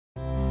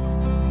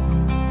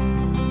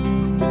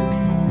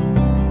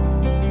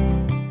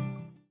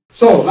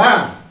So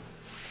now,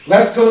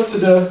 let's go to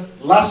the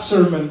last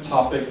sermon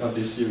topic of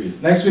this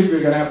series. Next week we're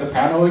going to have the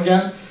panel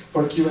again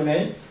for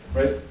Q&A,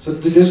 right? So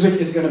this week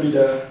is going to be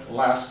the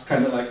last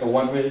kind of like a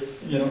one-way,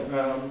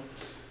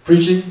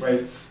 preaching,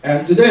 right?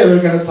 And today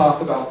we're going to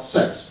talk about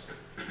sex.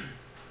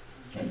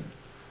 Okay.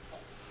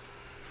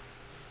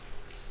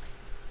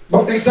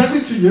 But exactly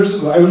 2 years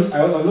ago, I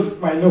looked at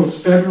my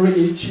notes, February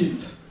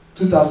 18th,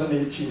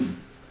 2018.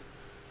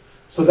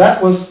 So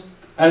that was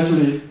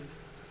actually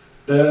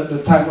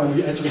the time when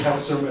we actually have a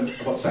sermon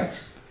about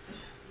sex.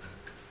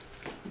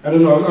 I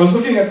don't know, I was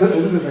looking at it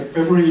was like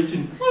February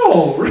 18th.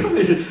 Oh,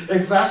 really?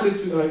 Exactly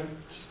 2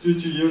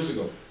 years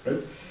ago,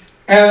 right?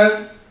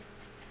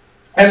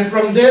 And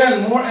from there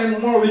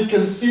and more we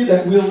can see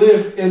that we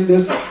live in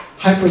this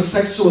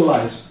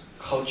hypersexualized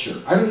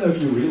culture. I don't know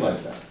if you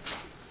realize that.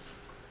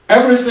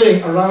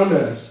 Everything around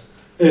us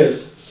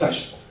is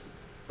sexual,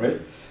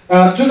 right?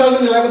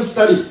 2011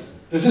 study,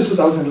 this is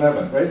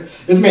 2011, right?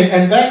 It's made,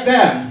 and back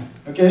then,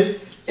 okay,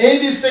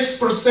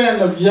 86%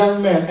 of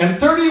young men and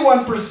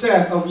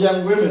 31% of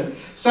young women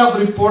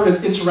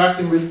self-reported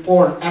interacting with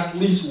porn at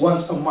least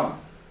once a month.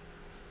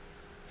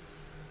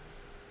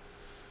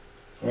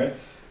 Right?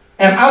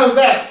 And out of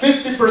that,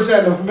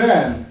 50% of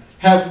men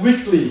have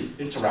weekly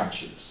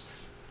interactions.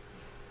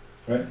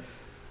 Right?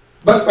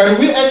 But when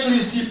we actually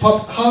see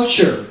pop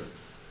culture,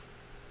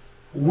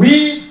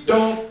 we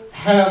don't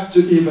have to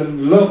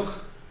even look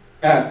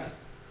at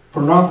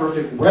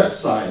pornographic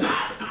website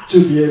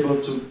to be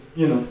able to,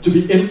 to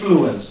be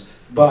influenced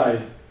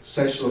by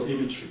sexual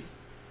imagery.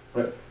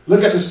 Right?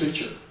 Look at this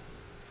picture.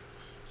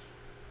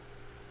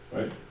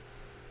 Right?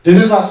 This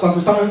is not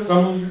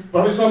something,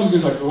 probably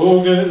someone's like,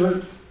 oh,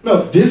 okay.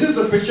 No, this is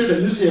the picture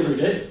that you see every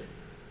day.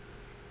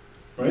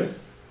 Right?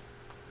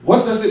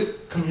 What does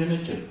it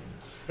communicate?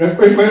 Right?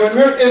 When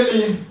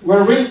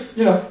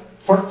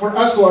for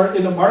us who are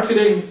in the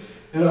marketing,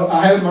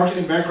 I have a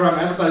marketing background,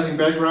 advertising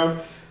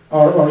background,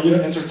 or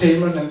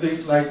entertainment and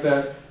things like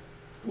that,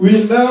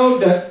 we know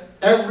that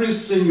every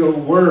single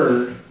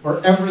word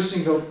or every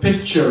single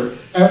picture,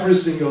 every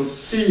single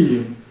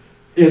scene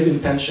is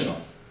intentional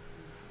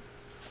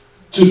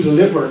to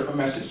deliver a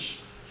message.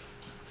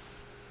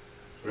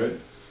 Right?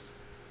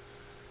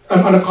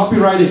 And on the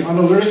copywriting, on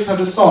the lyrics of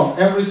the song,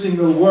 every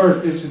single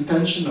word is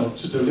intentional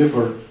to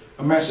deliver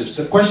a message.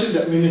 The question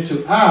that we need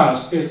to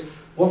ask is,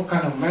 what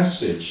kind of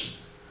message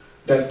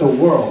that the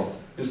world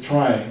is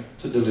trying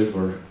to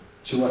deliver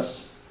to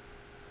us?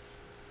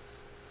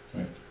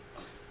 Right.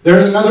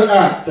 There's another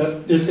app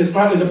that it's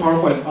not in the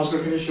PowerPoint. Oscar,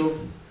 can you show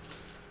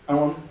that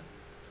one?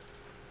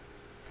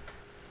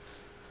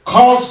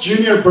 Carl's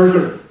Jr.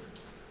 Burger.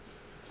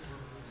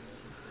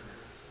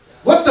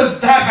 What does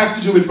that have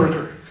to do with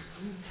burger?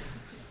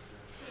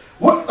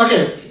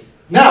 Okay,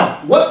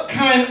 now, what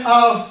kind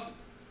of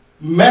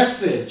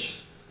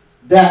message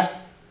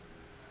that,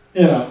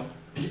 the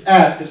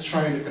ad is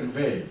trying to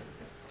convey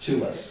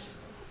to us?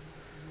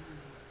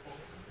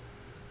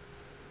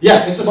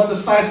 Yeah, it's about the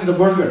size of the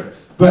burger,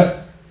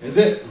 but is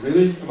it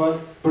really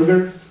about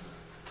burger?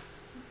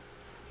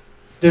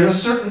 There is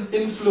certain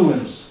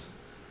influence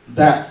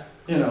that,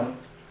 the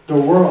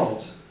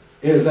world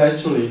is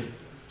actually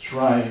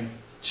trying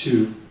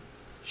to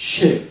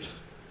shape,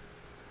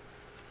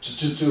 to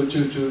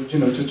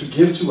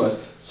give to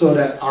us, so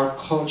that our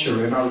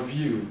culture and our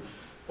view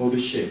will be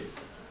shaped.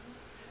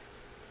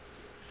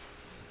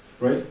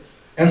 Right?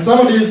 And some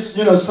of these,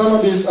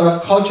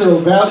 cultural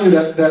value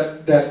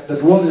that the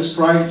world is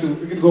trying to.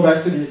 We can go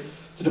back to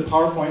the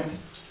PowerPoint,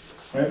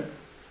 right?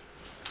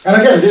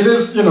 And again, this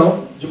is, you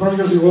probably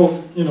can say,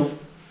 well,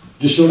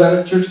 you show that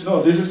at church.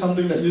 No, this is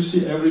something that you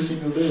see every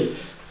single day.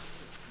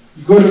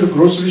 You go to the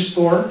grocery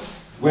store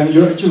when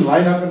you actually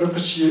line up in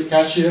the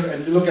cashier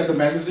and you look at the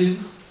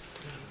magazines,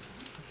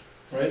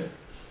 right?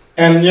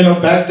 And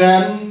back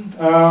then,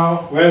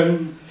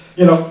 when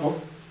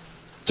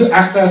to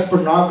access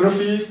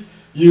pornography,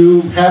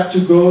 you had to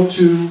go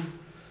to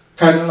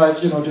kind of like,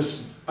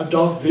 this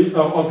adult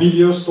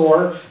video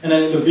store, and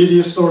then in the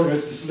video store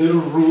there's this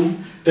little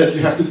room that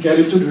you have to get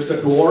into. There's the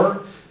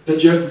door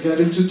that you have to get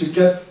into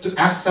to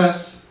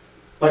access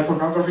like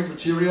pornographic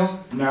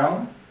material.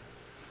 Now,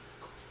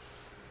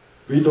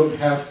 we don't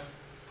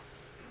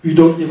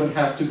even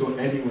have to go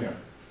anywhere.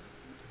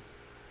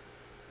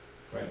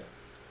 Right?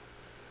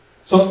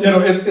 So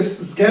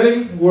it's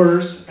getting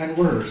worse and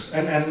worse,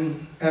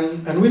 and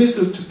we need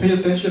to pay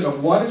attention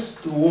of what is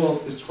the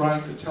world is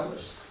trying to tell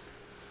us.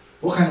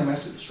 What kind of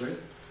message, right?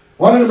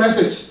 One of the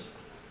message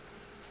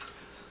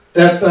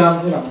that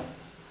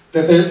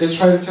that they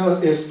try to tell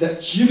us is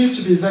that you need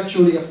to be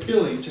sexually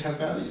appealing to have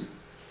value.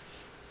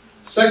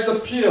 Sex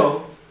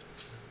appeal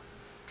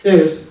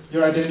is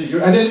your identity.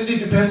 Your identity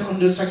depends on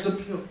the sex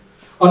appeal,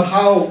 on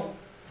how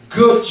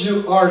good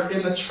you are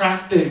in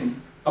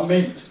attracting a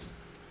mate.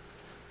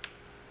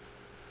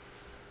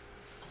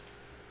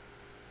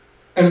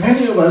 And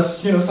many of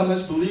us,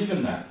 sometimes believe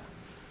in that.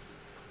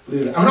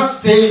 I'm not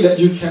saying that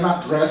you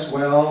cannot dress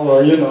well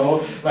or,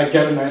 like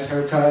get a nice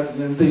haircut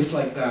and things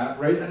like that,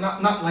 right? And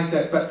not like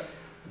that, but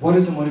what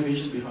is the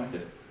motivation behind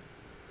it?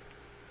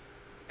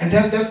 And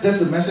that's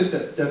the message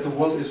that the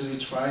world is really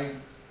trying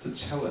to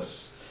tell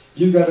us.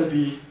 You gotta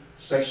be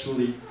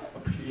sexually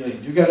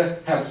appealing. You gotta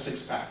have a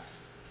six-pack.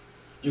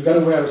 You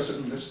gotta wear a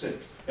certain lipstick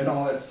and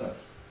all that stuff,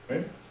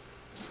 right?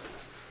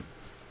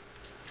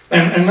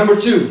 And number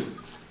two,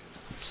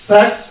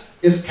 sex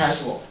is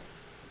casual.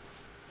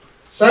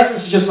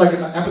 Sex is just like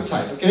an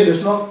appetite, okay?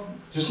 There's no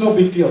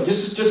big deal.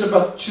 It's just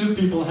about two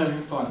people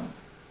having fun,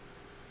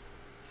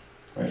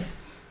 right?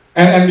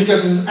 And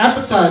because it's an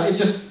appetite, it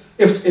just,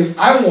 if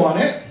I want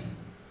it,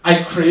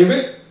 I crave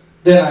it,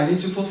 then I need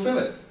to fulfill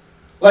it.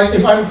 Like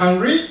if I'm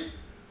hungry,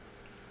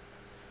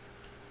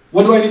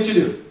 what do I need to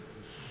do?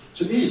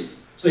 To eat.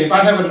 So if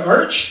I have an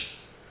urge,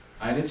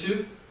 I need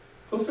to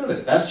fulfill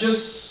it. That's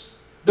just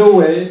the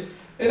way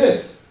it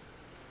is,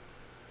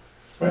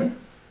 right?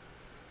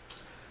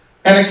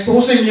 And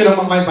exposing,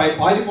 my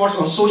body parts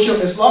on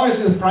social, as long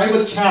as it's a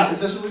private chat, it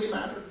doesn't really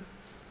matter.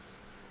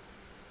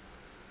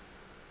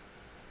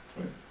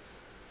 Right?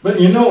 But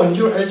when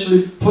you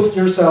actually put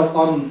yourself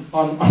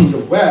on the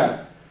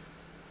web,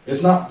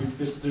 there's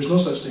no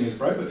such thing as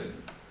private anymore.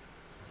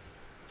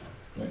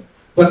 Right?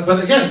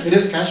 But again, it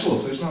is casual,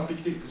 so it's not a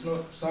big deal.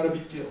 It's not a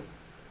big deal,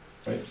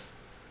 right?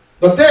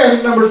 But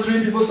then number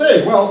three, people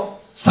say, well,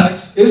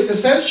 sex is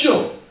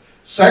essential.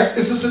 Sex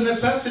is a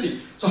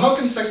necessity. So how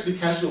can sex be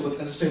casual, but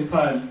at the same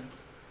time,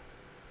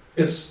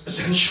 it's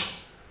essential?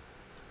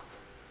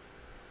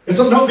 It's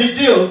no big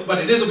deal, but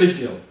it is a big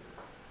deal.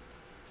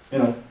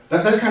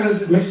 That kind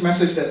of mixed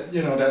message that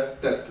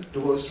that the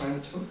world is trying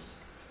to tell us.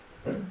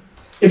 Right?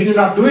 If you're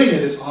not doing it,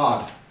 it's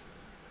odd.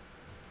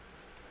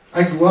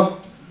 I grew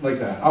up like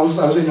that. I was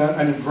in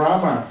a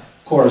drama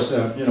course,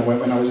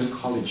 when I was in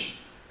college,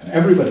 and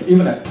everybody,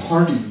 even at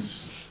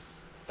parties,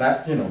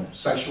 that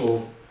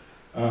sexual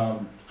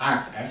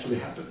act actually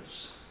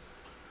happens.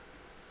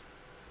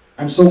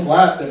 I'm so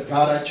glad that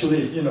God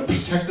actually,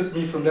 protected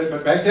me from that.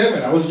 But back then,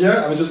 when I was young,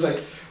 I was just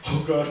like,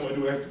 oh God, why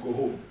do I have to go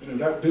home?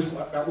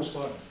 That was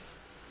fun.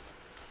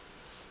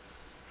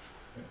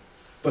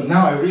 But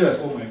now I realize,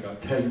 oh my God,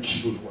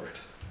 thank you, Lord,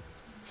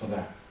 for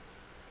that.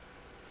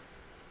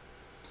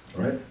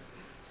 Right?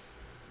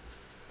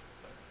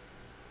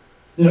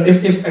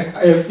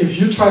 If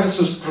you try to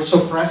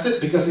suppress it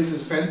because it's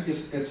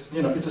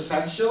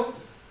essential,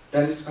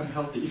 then it's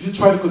unhealthy. If you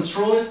try to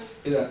control it,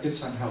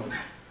 it's unhealthy.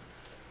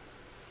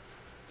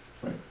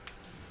 Right?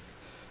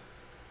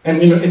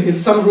 And in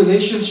some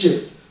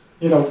relationship,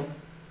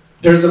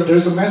 there's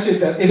a message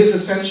that it is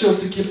essential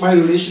to keep my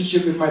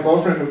relationship with my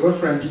boyfriend or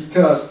girlfriend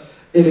because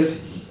it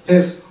is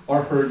his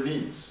or her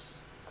needs.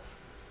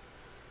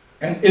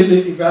 And in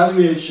the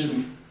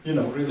evaluation,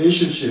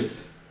 relationship,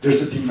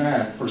 there's a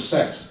demand for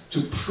sex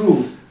to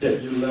prove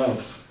that you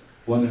love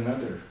one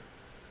another.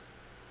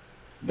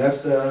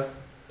 That's the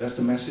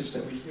message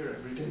that we hear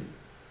every day.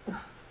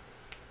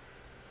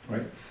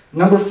 Right?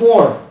 Number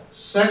four,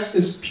 sex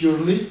is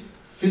purely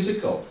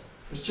physical.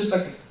 It's just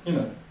like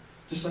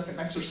just like an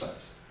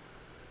exercise.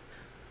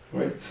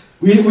 Right?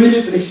 We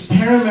need to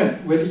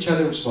experiment with each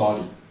other's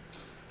body.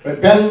 Right?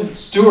 Ben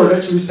Stewart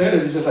actually said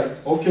it. It's just like,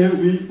 okay,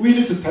 we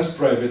need to test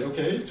drive it,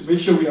 okay, to make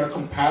sure we are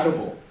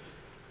compatible.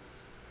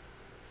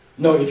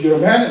 No, if you're a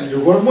man and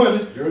you're a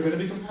woman, you're going to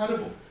be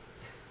compatible.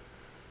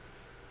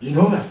 You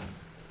know that,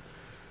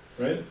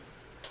 right?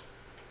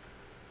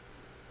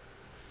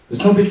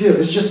 It's no big deal.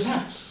 It's just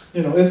sex.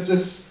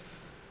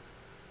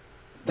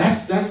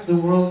 That's the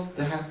world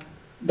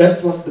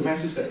that's what the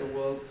message that the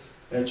world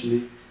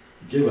actually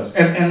give us.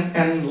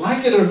 And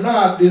like it or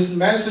not, this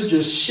message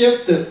has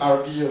shifted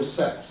our view of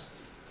sex.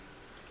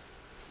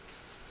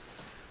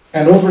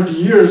 And over the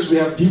years, we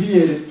have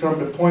deviated from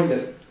the point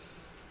that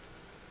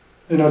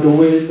the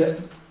way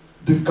that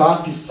the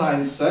God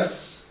designed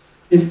sex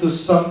into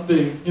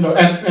something,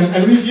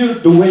 and we view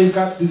the way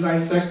God's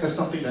designed sex as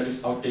something that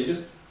is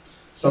outdated,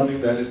 something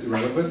that is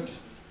irrelevant,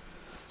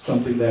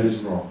 something that is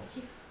wrong.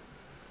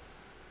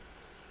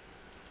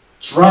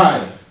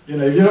 Try,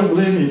 if you don't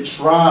believe me,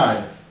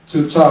 try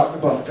to talk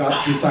about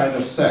God's design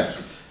of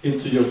sex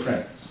into your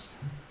friends,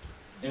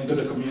 into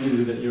the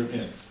community that you're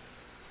in.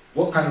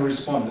 What kind of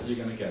response that you're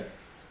going to get?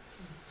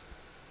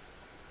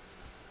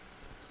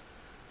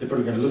 They're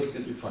probably going to look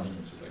at you funny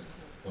and say, like,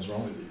 what's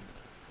wrong with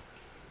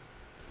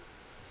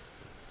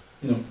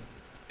you?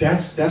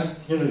 That's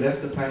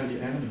the plan of the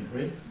enemy,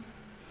 right?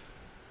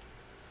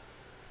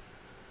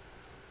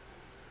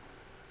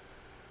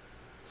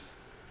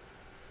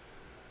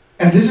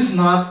 And this is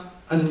not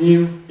a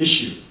new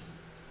issue.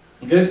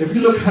 Okay? If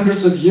you look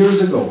hundreds of years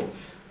ago,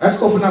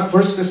 let's open up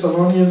 1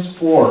 Thessalonians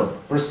 4,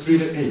 verse 3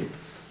 to 8.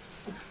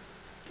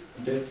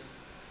 Okay?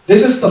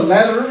 This is the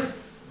letter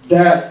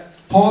that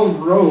Paul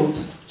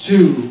wrote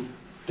to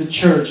the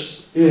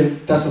church in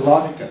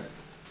Thessalonica.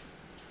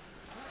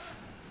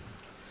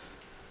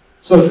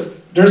 So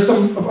there's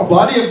a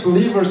body of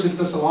believers in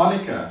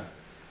Thessalonica,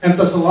 and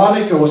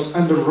Thessalonica was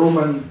under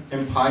Roman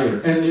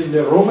Empire. And in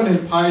the Roman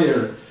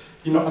Empire,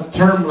 a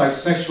term like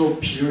sexual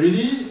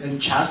purity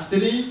and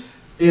chastity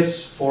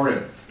is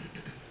foreign.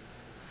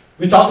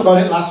 We talked about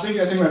it last week,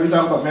 I think, when we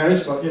talked about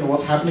marriage, but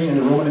what's happening in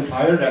the Roman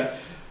Empire, that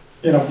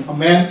a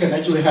man can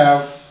actually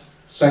have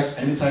sex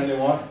anytime they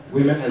want.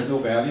 Women has no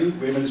value.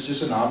 Women is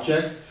just an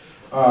object.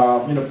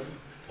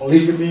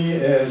 Polygamy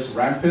is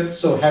rampant.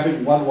 So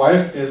having one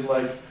wife is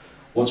like,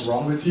 what's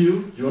wrong with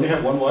you? You only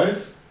have one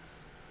wife,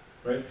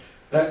 right?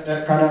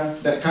 That kind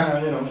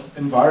of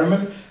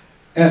environment,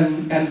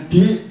 and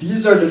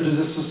these are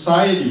the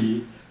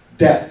society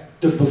that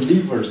the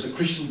believers, the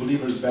Christian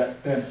believers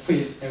back then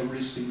faced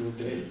every single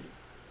day,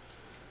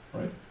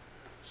 right?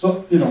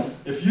 So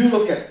if you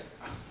look at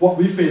what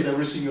we face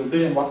every single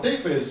day and what they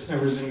face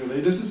every single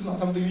day, this is not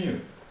something new.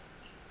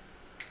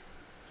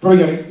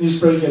 It's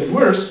probably getting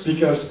worse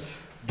because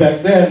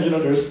back then,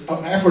 there's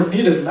an effort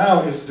needed.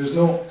 Now there's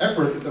no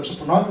effort in terms of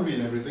pornography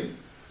and everything,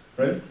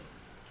 right?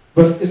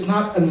 But it's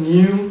not a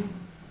new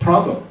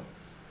problem,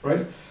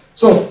 right?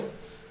 So,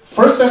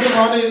 1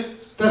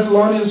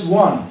 Thessalonians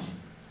 1,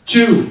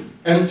 2,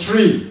 and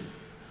 3,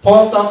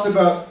 Paul talks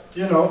about,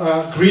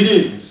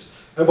 greetings,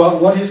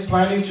 about what he's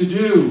planning to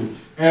do,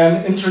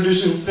 and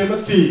introducing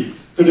Timothy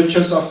to the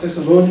church of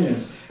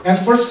Thessalonians. And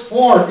verse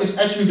 4 is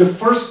actually the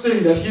first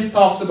thing that he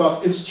talks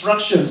about,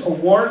 instructions, a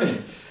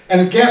warning.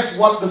 And guess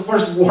what the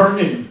first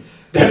warning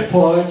that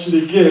Paul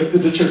actually gave to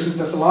the church in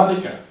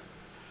Thessalonica?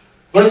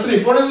 Verse 3,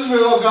 for this is the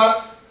will of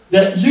God,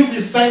 that you be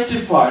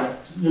sanctified,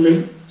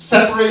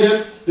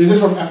 separated, this is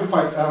from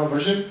Amplified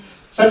version,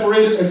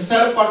 separated and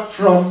set apart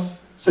from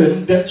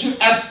sin, that you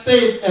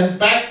abstain and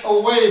back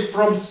away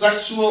from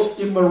sexual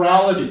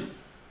immorality.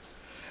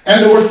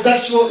 And the word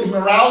sexual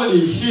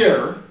immorality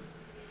here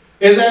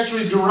is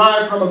actually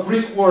derived from a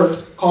Greek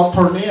word called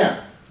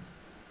porneia.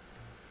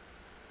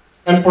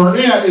 And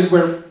porneia is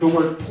where the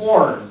word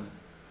porn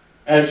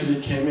actually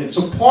came in.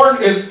 So porn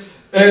is,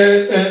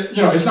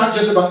 it's not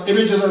just about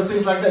images or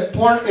things like that.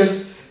 Porn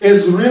is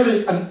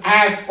really an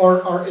act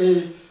or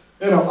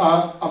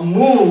a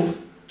move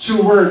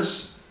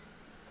towards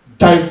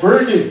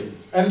diverting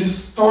and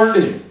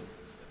distorting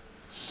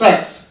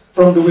sex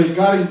from the way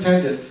God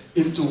intended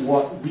into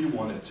what we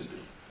want it to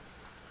be.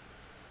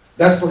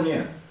 That's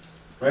porneia,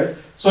 right?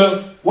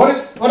 So what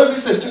does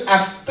it say? To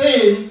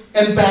abstain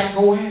and back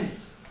away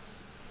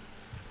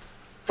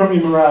from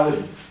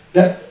immorality.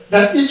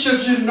 That each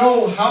of you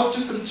know how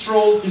to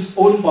control his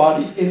own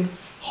body in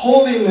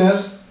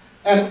holiness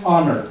and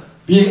honor,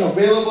 being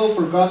available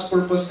for God's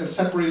purpose and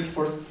separated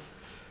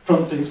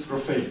from things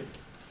profane.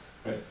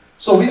 Right?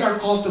 So we are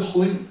called to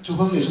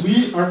holiness.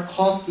 We are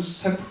called to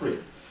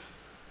separate.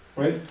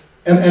 Right?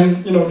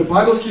 And the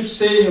Bible keeps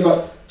saying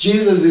about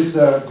Jesus is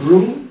the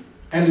groom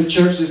and the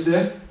church is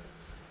the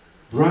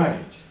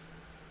bride.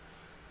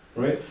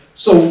 Right?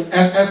 So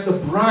as the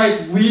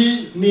bride,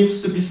 we need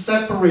to be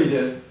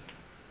separated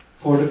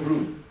for the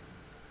groom.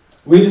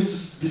 We need to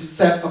be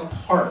set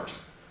apart.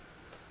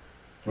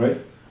 Right?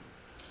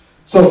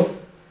 So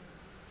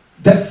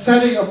that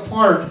setting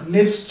apart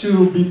needs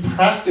to be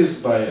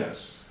practiced by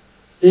us.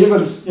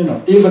 Even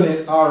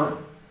in our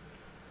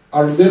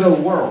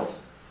little world.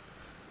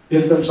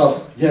 In terms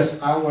of,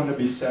 yes, I want to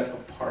be set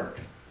apart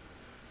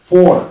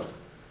for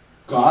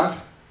God.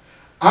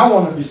 I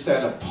want to be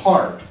set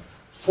apart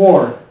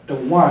for the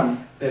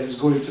one that is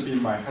going to be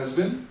my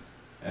husband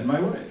and my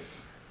wife.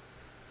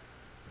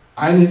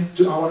 I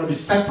want to be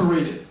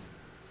separated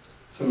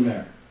from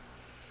there.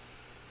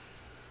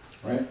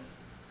 Right?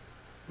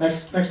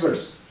 Next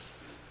verse.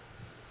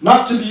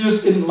 Not to be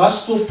used in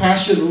lustful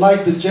passion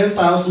like the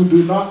Gentiles who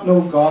do not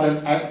know God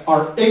and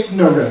are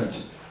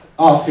ignorant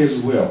of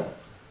his will.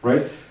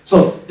 Right?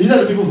 So these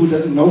are the people who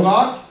doesn't know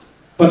God,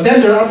 but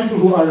then there are people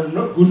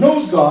who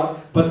knows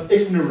God but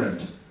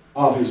ignorant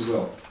of his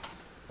will.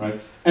 Right?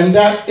 And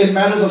that in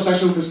matters of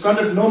sexual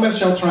misconduct, no man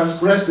shall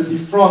transgress the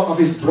defraud of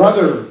his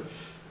brother,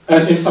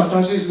 and in some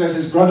translations as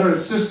his brother and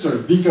sister,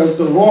 because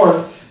the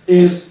Lord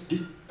is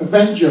the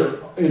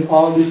avenger in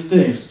all these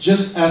things,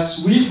 just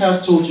as we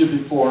have told you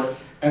before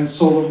and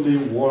solemnly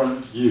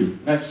warned you.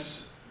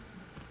 Next.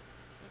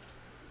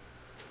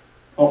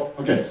 Oh,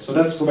 okay, so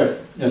let's go back.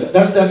 Yeah,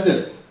 that's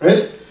it,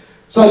 right?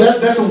 So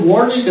that's a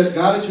warning that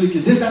God actually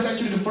gives. That's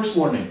actually the first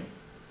warning.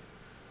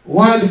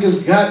 Why?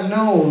 Because God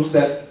knows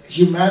that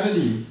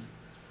humanity,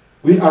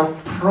 we are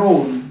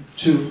prone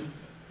to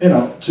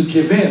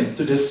give in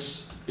to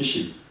this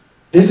issue.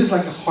 This is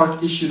like a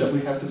hard issue that we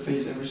have to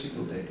face every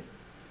single day,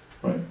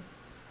 right?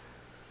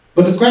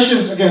 But the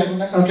questions,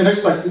 again, okay,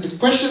 next slide. The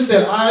questions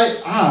that I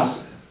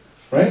ask,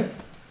 right,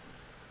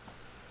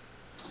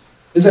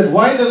 is that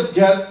why does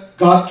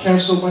God care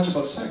so much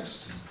about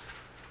sex?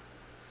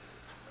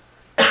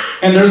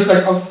 And there's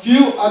like a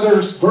few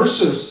other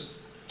verses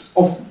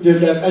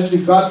that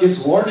actually God gives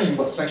warning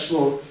about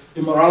sexual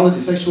immorality.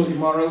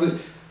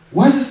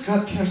 Why does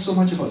God care so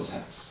much about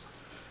sex?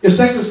 If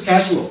sex is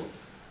casual,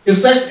 if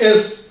sex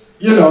is,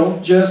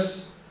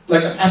 just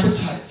like an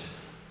appetite,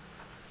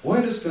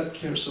 why does God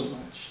care so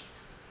much?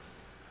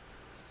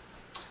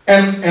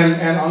 And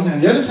on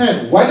the other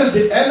hand, why does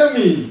the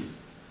enemy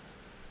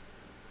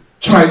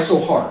try so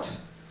hard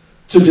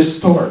to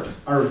distort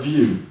our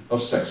view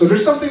of sex? So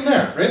there's something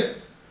there, right?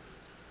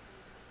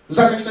 Does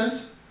that make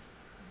sense?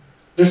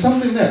 There's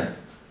something there.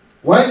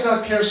 Why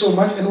God cares so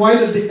much, and why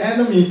does the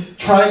enemy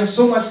trying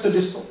so much to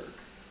distort?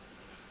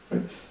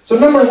 Right? So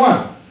number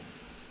one,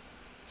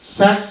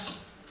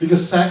 sex,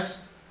 because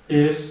sex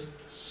is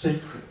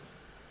sacred.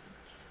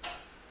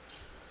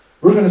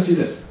 We're going to see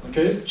this,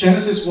 okay?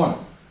 Genesis 1,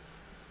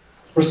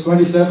 verse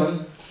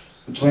 27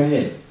 to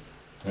 28,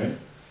 right?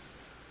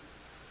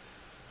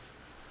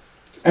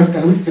 And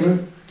can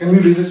we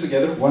read this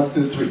together? 1,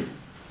 2, 3.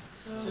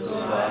 So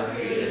God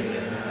created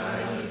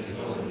mankind in his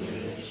own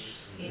image.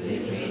 In the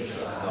image of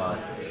God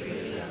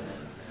created them.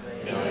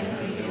 Male and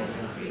female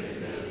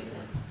created them.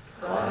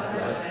 God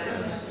blessed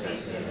them and said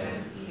to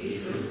them, be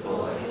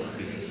fruitful and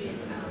increase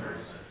in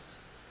numbers.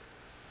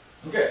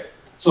 Okay,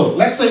 so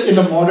let's say in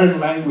the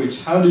modern language,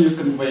 how do you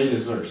convey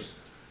this verse?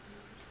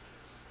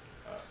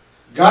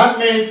 God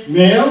made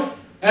male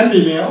and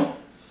female,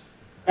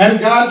 and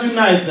God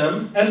united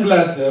them and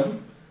blessed them.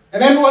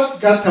 And then what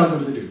God tells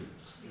them to do?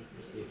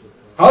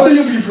 How do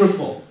you be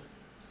fruitful?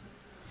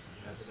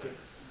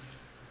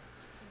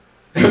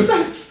 Have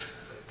sex.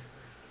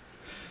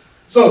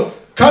 So,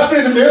 God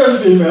created male and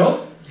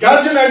female,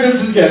 God united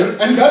them together,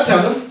 and God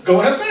tells them, go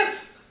have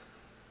sex.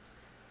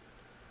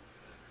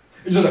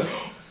 It's just like,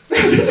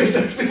 that's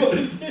exactly what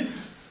it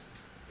means.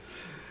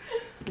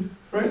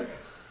 Right?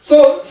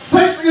 So,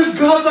 sex is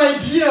God's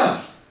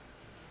idea.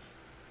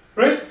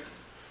 Right?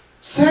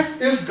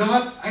 Sex is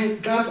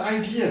God's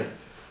idea.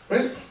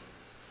 Right?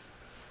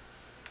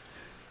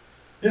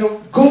 You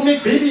know, go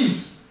make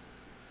babies.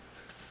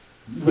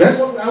 That's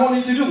what I want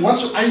you to do.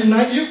 Once I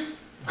unite you,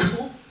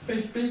 go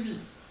make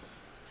babies.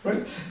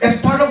 Right?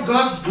 As part of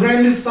God's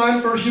grand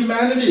design for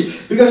humanity.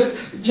 Because,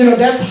 you know,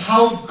 that's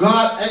how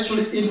God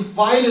actually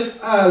invited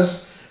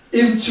us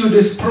into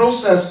this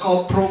process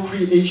called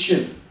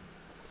procreation.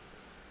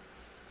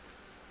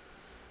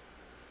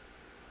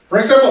 For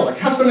example, like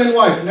husband and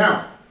wife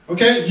now.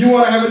 Okay? You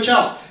want to have a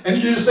child. And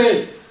you just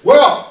say,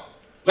 well,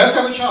 let's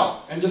have a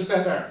child, and just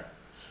stand there.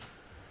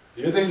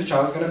 Do you think the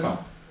child's going to come?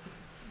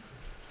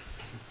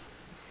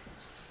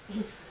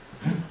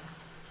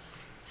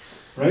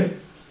 Right?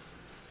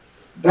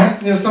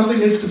 That, you know, something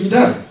needs to be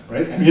done,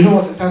 right? And you know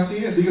what I'm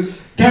saying? Because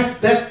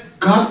that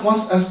God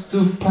wants us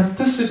to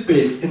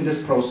participate in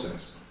this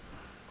process,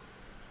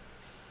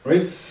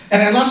 right?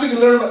 And last week we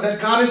learned about that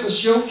God is a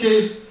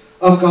showcase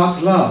of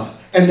God's love,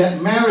 and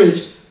that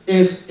marriage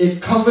is a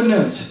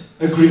covenant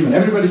agreement.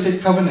 Everybody say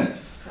covenant.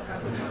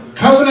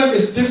 Covenant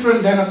is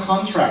different than a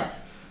contract,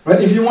 right?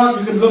 If you want,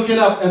 you can look it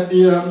up at the,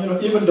 you know,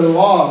 even the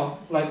law,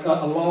 like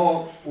a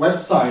law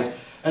website,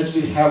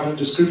 actually have a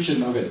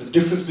description of it. The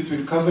difference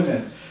between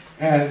covenant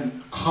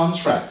and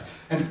contract.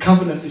 And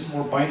covenant is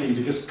more binding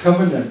because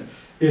covenant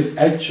is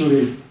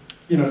actually,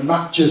 you know,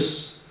 not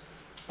just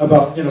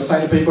about, you know,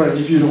 sign a paper and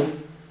if you don't,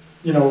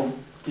 you know,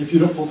 if you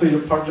don't fulfill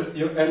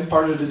your end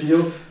part of the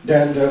deal,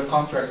 then the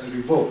contract is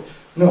revoked.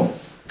 No.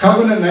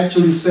 Covenant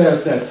actually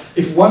says that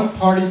if one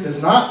party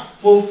does not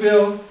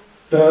fulfill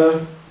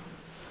the,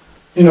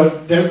 you know,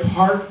 their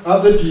part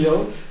of the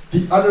deal,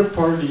 the other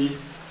party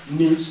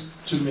needs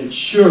to make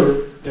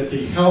sure that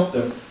they help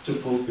them to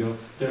fulfill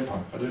their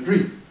part of the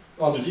dream,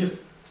 or the deal.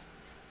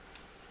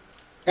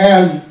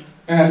 And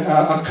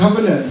a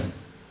covenant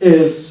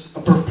is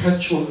a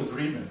perpetual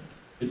agreement.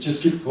 It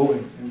just keeps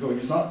going and going.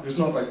 It's not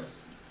like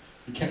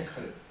you can't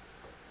cut it,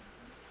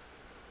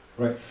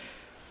 right?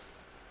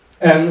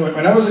 And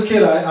when I was a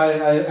kid,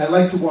 I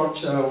like to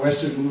watch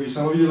Western movies.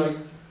 Some of you like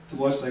to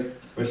watch like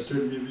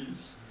Western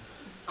movies,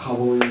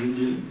 cowboys,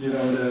 Indian, you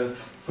know, the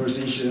First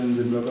Nations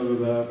and blah blah blah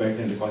blah. Back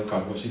then they called it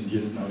cowboys,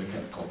 Indians. Now they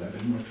can't call that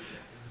anymore,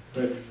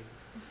 right?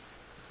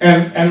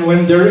 And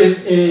when there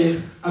is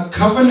a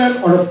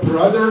covenant or a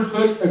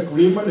brotherhood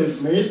agreement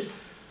is made,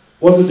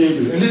 what do?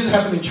 And this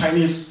happened in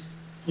Chinese,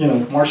 you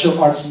know,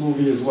 martial arts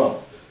movie as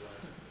well,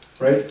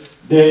 right?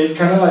 They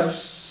kind of like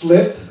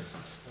slit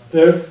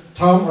their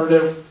thumb or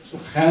their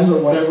hands or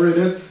whatever it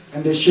is,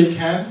 and they shake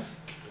hands,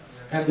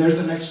 and there's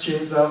an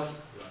exchange of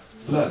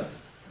blood.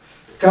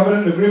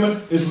 Covenant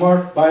agreement is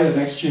marked by an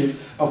exchange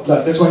of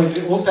blood. That's why in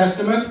the Old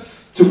Testament,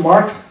 to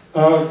mark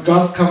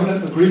God's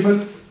covenant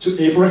agreement to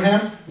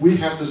Abraham, we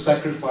have to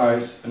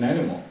sacrifice an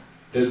animal.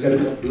 There's got to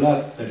be a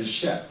blood that is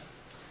shed,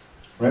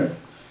 right?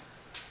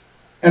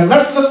 And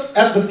let's look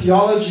at the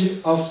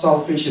theology of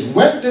salvation.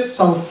 When did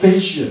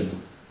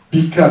salvation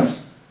become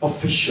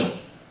official?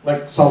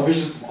 Like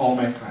salvation from all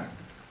mankind.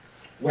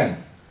 When?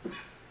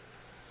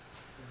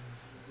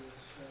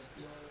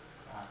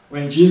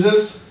 When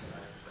Jesus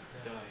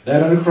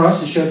died on the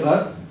cross, he shed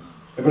blood.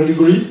 Everybody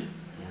agree?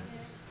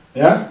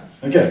 Yeah?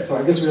 Okay, so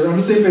I guess we're on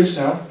the same page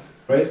now,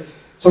 right?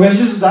 So when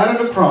Jesus died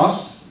on the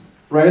cross,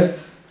 right,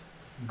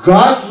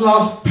 God's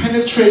love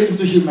penetrated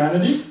into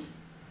humanity,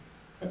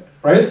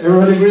 right?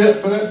 Everybody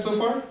agree for that so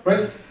far,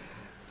 right?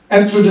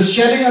 And through the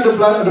shedding of the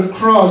blood of the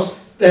cross,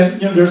 then,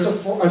 you know, there's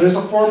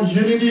a form of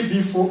unity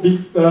before, you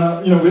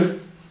know,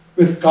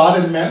 with God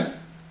and man,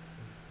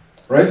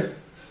 right?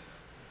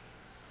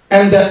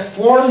 And that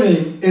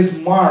forming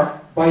is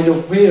marked by the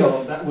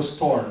veil that was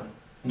torn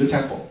in the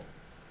temple.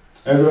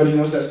 Everybody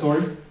knows that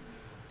story?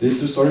 This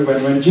is the story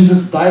when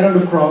Jesus died on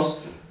the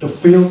cross, the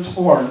veil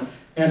torn,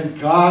 and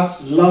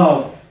God's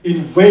love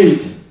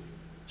invade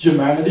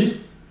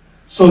humanity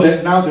so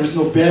that now there's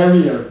no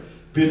barrier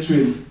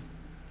between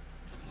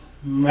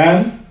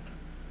man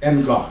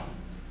and God.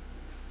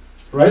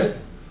 Right?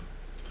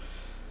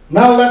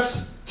 Now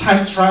let's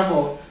time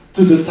travel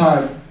to the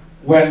time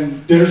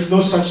when there's no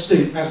such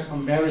thing as a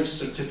marriage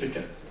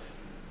certificate.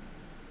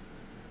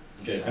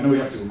 Okay, I know we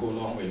have to go a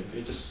long way.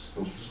 Okay, just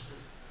go.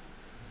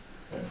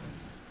 Okay.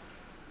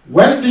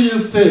 What do you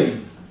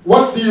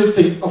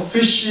think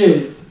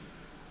officiate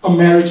a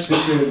marriage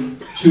between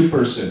two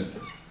persons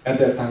at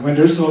that time when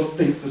there's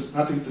nothing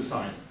to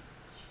sign?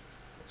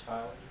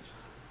 Child.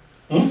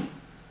 Hmm?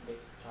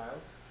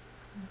 Child.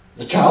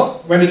 The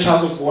child? When the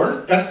child was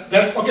born? That's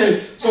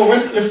okay. So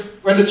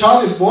when the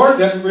child is born,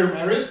 then we're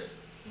married.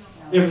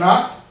 If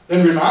not,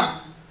 then we're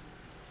not.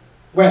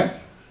 When?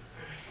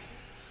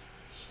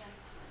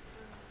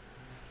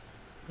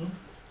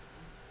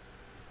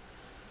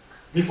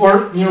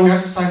 Before, we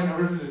have to sign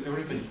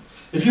everything.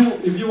 If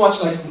you watch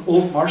like an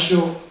old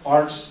martial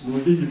arts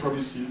movie, you probably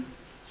seen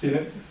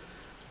it.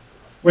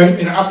 When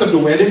after the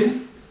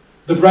wedding,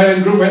 the bride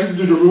and groom went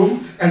into the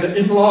room, and the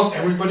in-laws,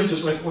 everybody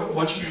just like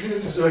watching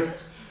it, just like,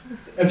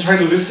 and try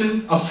to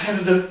listen outside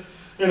of the,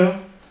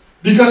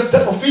 because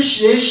the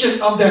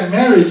officiation of that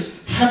marriage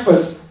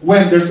happens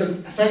when there's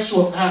a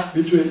sexual act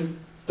between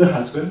the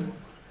husband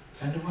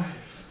and the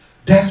wife.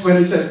 That's when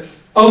it says,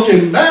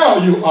 okay, now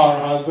you are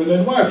husband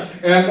and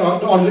wife. And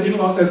on the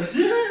in-law says,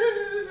 yeah,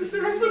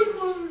 they're husband and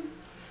wife.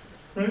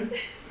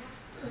 Right?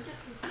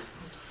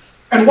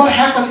 And what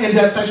happened in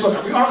that sexual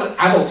act? We are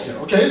adults here,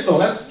 okay? So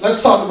let's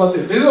talk about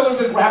this. This is a little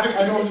bit graphic,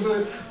 I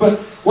know, but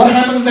what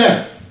happened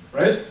there,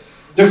 right?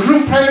 The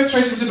groom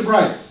penetrates into the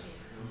bride.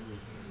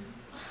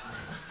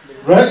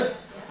 Right?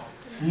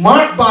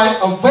 Marked by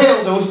a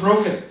veil that was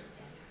broken.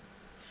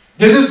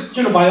 This is,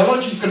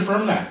 biology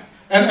confirmed that.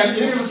 And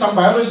even some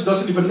biologists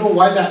doesn't even know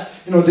why that,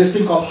 this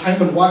thing called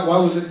hymen, why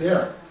was it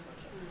there?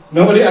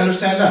 Nobody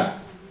understands that.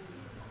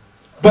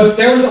 But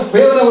there was a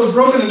veil that was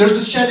broken and there's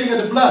a shedding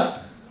of the blood.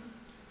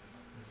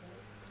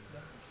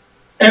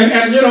 And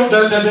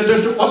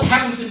what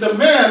happens in the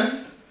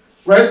man,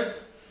 right?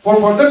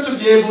 For them to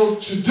be able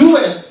to do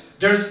it,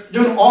 there's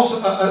also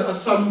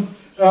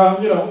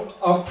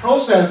a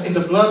process in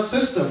the blood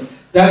system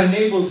that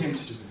enables him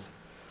to do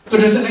it. So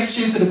there's an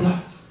exchange of the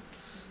blood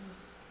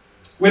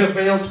with a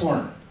veil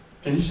torn.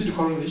 Can you see the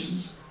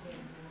correlations?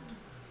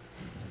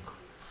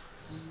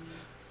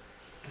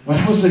 When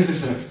I was like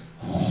this, okay.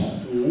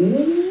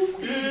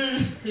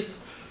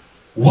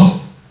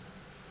 Whoa.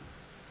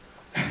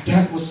 And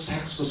that was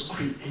sex was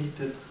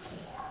created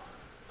for.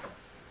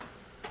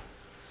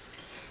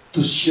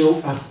 To show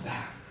us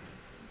that.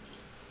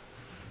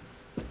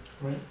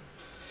 Right?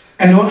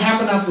 And what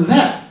happened after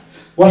that?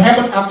 What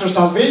happened after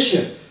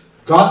salvation?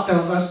 God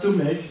tells us to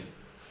make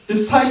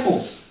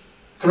disciples.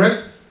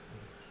 Correct?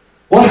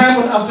 What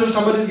happened after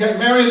somebody's get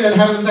married and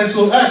have a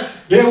sexual act?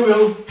 They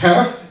will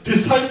have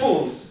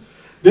disciples.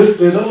 This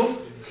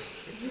little...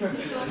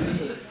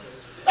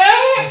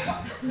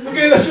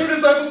 okay, that's your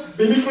disciples.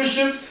 Baby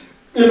Christians,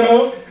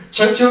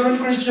 children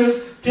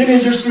Christians,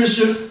 teenagers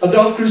Christians,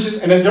 adult Christians,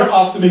 and then they're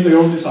off to make their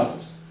own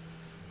disciples.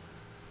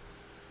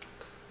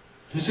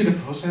 You see the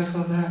process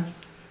of that?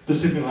 The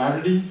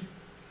similarity?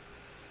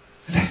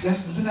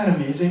 Isn't that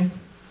amazing?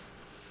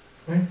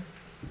 Right?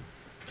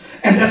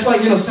 And that's why,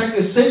 sex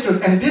is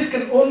sacred. And this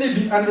can only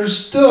be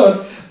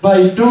understood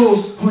by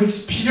those who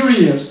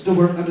experience the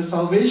work of the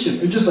salvation.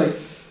 It's just like,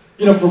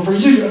 for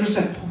you, you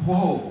understand,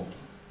 whoa,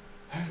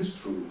 that is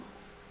true.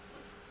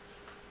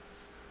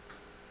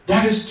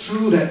 That is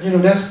true that,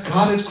 that's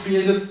God has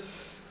created,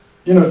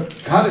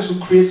 God is who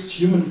creates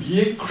human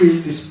being,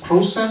 create this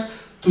process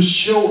to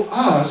show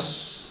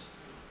us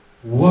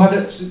what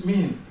does it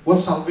mean, what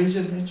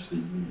salvation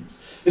actually means.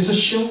 It's a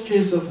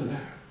showcase of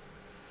that.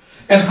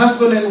 And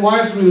husband and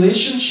wife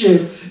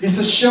relationship is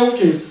a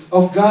showcase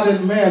of God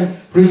and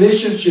man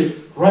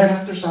relationship right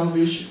after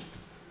salvation.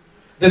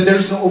 That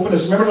there's no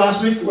openness. Remember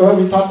last week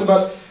we talked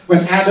about when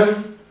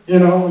Adam,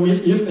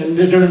 Eve, and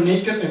they're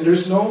naked and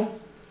there's no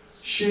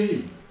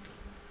shame.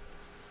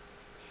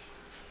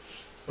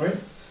 Right?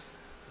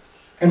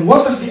 And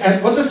what does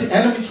the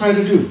enemy try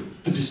to do?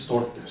 To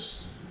distort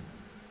this.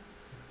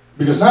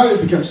 Because now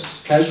it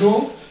becomes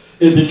casual,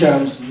 it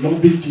becomes no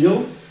big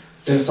deal,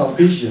 then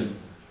salvation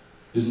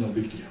is no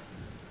big deal.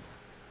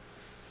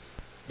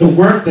 The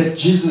work that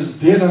Jesus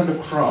did on the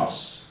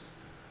cross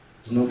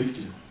is no big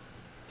deal.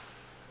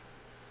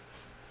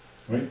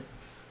 Right?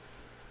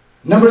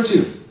 Number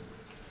 2,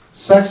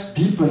 sex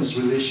deepens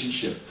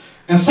relationship.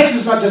 And sex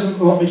is not just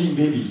about making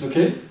babies,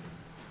 okay?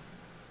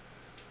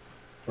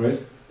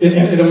 Right?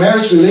 In a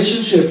marriage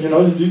relationship, you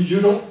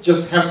don't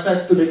just have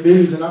sex to make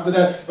babies and after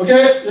that,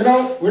 okay,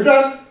 we're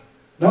done.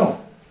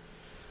 No.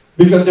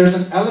 Because there's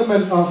an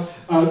element of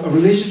a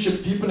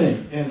relationship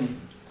deepening in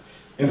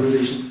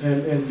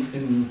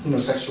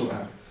sexual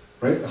act,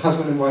 right? A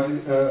husband and wife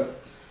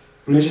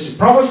relationship.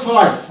 Proverbs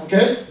 5,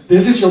 okay?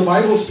 This is your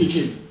Bible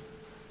speaking.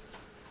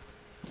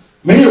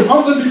 May your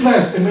fountain be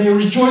blessed, and may you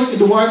rejoice in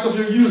the wives of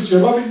your youth,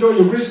 your loving daughter,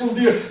 your graceful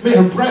deer. May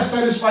her breast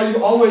satisfy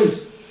you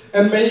always,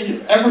 and may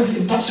you ever be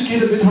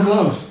intoxicated with her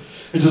love.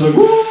 It's just like,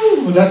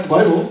 woo, that's the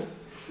Bible.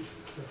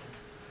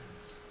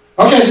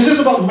 Okay, this is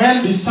about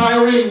men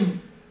desiring,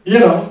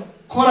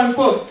 quote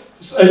unquote,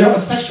 a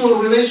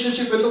sexual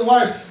relationship with the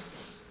wife.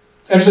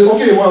 And you say,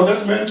 okay, well,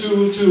 that's meant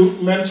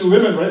to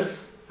women, right?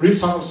 Read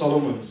Song of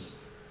Solomon's.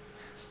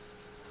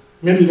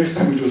 Maybe next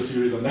time we do a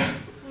series on that.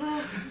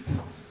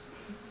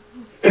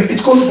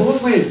 It goes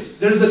both ways.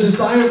 There's a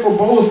desire for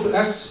both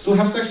to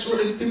have sexual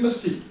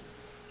intimacy.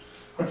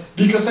 Right?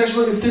 Because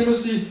sexual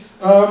intimacy,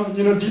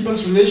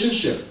 deepens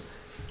relationship.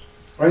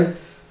 Right?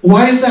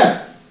 Why is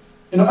that?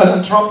 An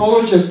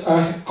anthropologist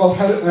called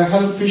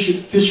Helen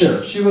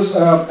Fisher. She was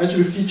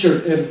actually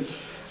featured in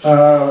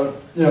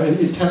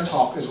TED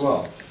Talk as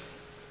well.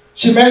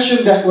 She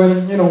mentioned that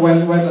when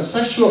a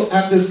sexual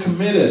act is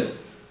committed,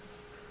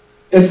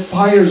 it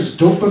fires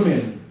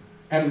dopamine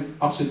and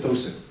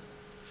oxytocin.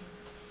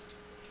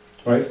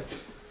 Right?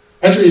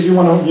 Actually, if you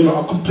want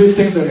to complete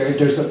things,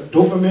 there's a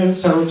dopamine,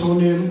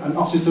 serotonin, and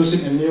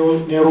oxytocin, and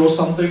neuro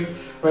something,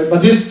 right?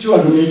 But these two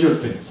are the major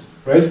things,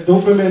 right?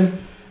 Dopamine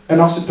and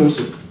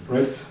oxytocin,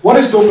 right? What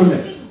is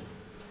dopamine?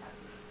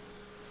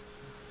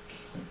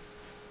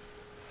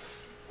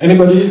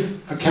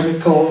 Anybody a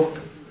chemical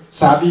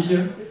savvy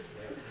here?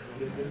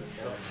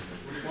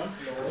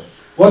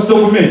 What's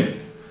dopamine?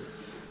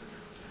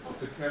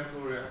 It's a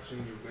chemical reaction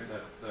you get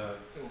that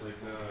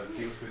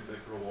deals with the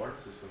reward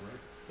system, right?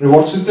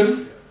 Reward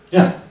system?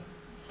 Yeah.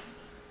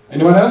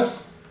 Anyone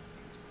else?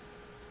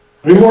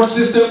 Reward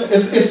system,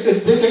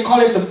 they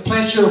call it the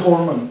pleasure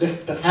hormone,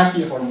 the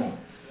happy hormone.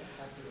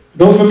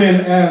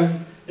 Dopamine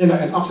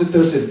and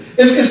oxytocin.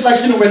 It's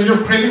like when you're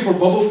craving for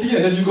bubble tea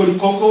and then you go to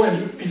cocoa and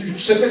you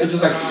sip it and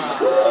just like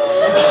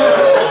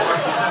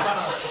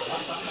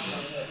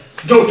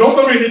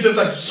dopamine is just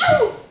like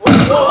shoo!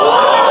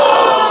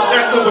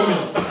 That's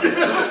dopamine.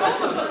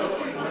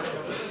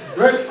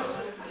 Right?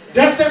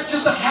 That's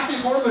just a happy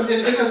hormone. It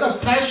is a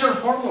pleasure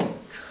hormone.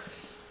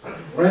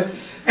 Right?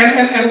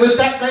 And with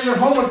that pleasure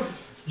hormone,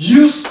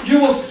 you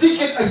will seek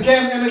it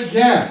again and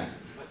again.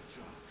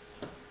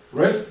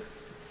 Right?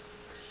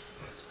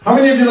 How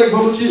many of you like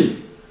bubble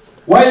tea?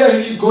 Why are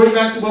you going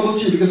back to bubble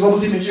tea? Because bubble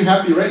tea makes you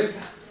happy, right?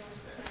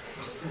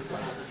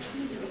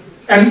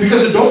 And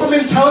because the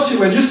dopamine tells you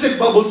when you sip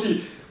bubble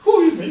tea,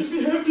 oh, it makes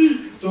me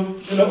happy. So,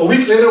 a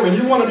week later when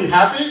you want to be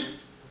happy,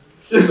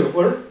 you go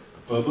for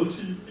bubble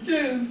tea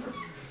again.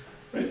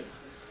 Right?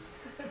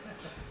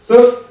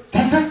 So,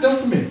 that's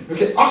dopamine.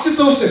 Okay,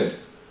 oxytocin.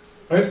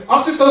 Right?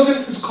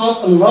 Oxytocin is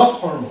called a love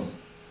hormone.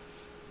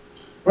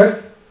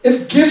 Right?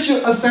 It gives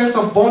you a sense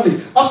of bonding.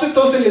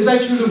 Oxytocin is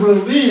actually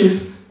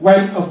released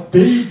when a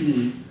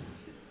baby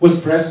was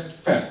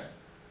breastfed.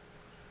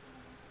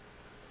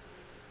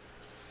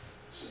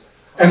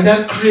 And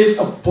that creates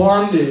a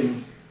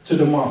bonding to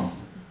the mom.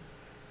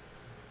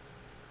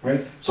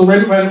 Right? So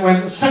when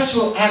a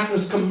sexual act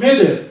is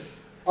committed,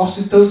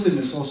 oxytocin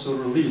is also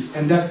released,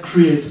 and that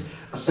creates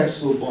a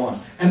sexual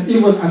bond. And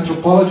even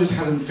anthropologist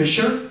Helen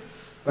Fisher,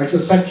 like a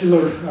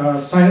secular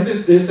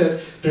scientist, they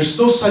said there's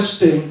no such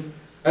thing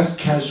as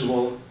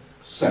casual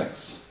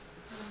sex.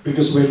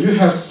 Because when you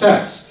have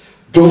sex,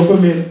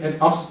 dopamine and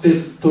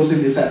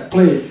oxytocin is at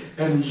play,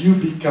 and you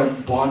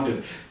become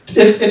bonded.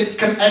 It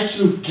can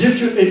actually give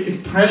you an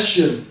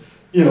impression,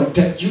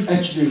 that you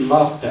actually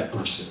love that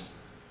person.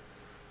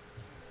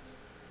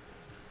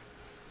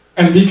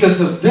 And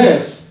because of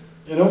this,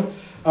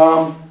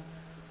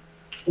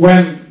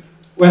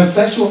 when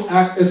sexual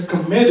act is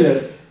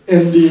committed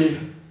in the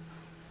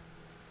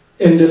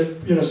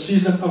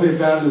season of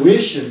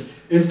evaluation,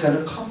 it's going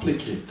to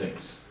complicate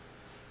things.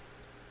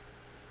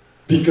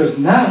 Because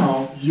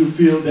now you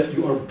feel that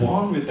you are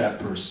bound with that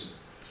person.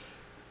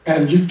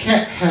 And you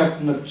can't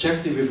have an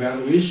objective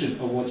evaluation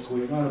of what's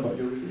going on about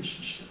your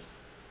relationship.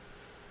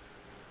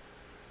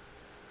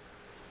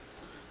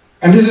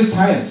 And this is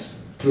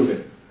science,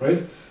 proven,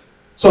 right?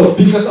 So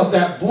because of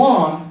that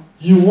bond,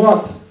 you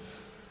want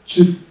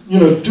to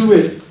do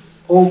it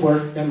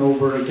over and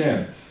over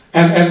again.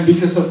 And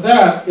because of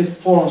that, it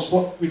forms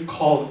what we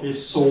call a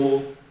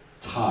soul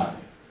tie.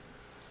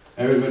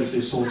 Everybody say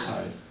soul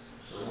ties.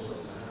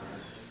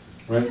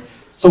 Right?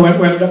 So when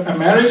a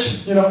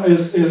marriage,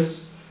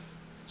 is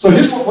so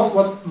here's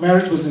what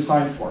marriage was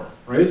designed for,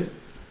 right?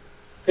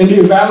 In the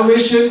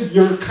evaluation,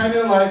 you're kind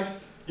of like,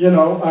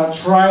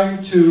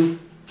 trying to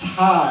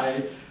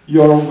tie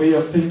your way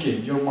of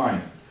thinking, your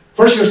mind.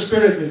 First, your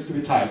spirit needs to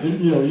be tied.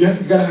 You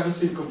got to have the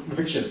same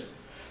conviction.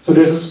 So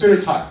there's a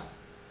spirit tie.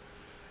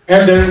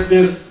 And there's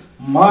this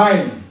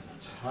mind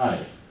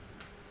tie,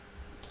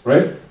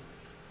 right?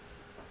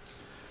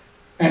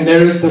 And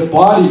there is the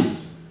body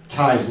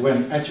ties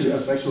when actually a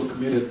sexual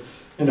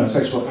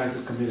act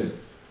is committed,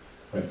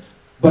 right?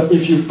 But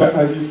if you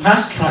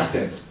fast track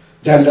it,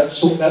 then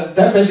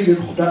that basically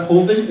that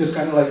whole thing is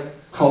kind of like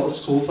called a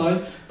soul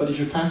tie. But if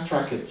you fast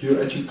track it, you're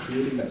actually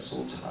creating that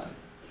soul tie.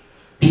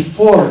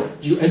 Before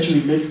you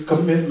actually make a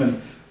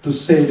commitment to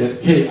say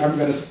that, hey, I'm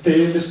going to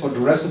stay in this for the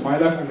rest of my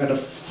life. I'm going to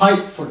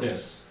fight for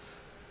this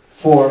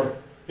for,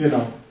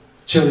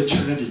 till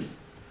eternity.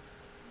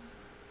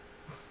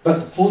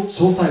 But the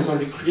soul tie is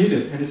already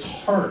created, and it's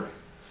hard.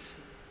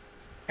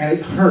 And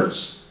it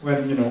hurts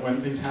when,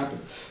 when things happen.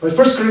 But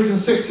 1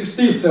 Corinthians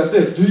 6:16 says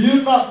this, do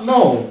you not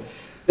know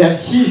that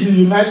he who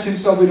unites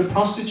himself with a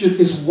prostitute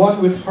is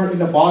one with her in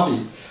the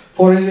body?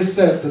 For it is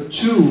said, the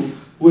two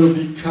will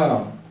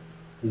become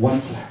one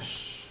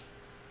flesh.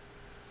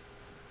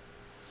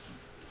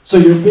 So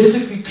you're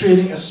basically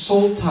creating a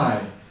soul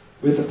tie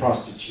with the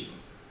prostitute.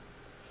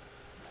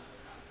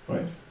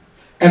 Right?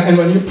 And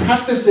when you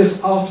practice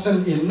this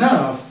often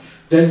enough,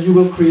 then you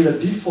will create a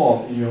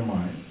default in your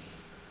mind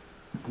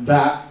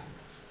that,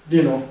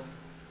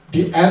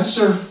 the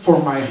answer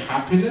for my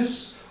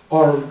happiness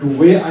or the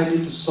way I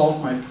need to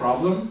solve my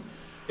problem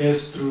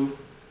is through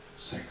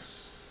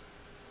sex.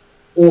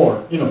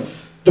 Or,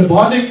 the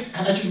bonding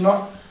actually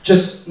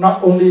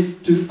not only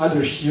to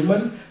other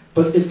human,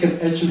 but it can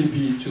actually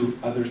be to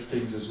other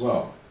things as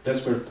well.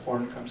 That's where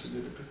porn comes into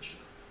the picture.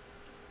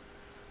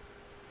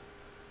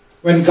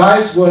 When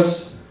guys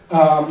was,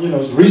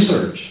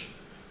 research,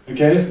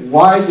 okay,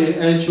 why they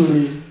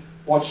actually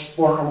watch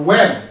porn or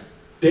when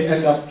they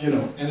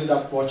ended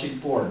up watching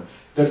porn.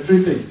 There are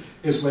three things.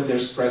 Is when they're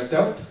stressed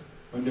out,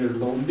 when they're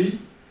lonely,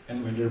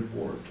 and when they're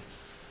bored.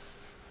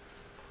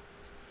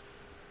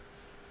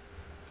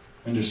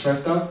 When they're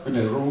stressed out, when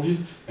they're lonely,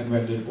 and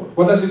when they're bored.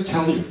 What does it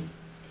tell you?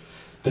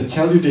 They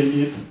tell you they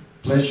need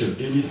pleasure,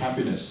 they need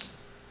happiness.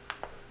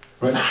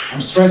 Right? I'm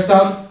stressed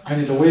out, I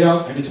need a way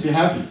out, I need to be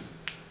happy.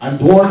 I'm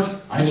bored,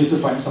 I need to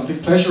find something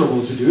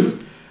pleasurable to do.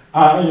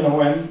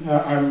 When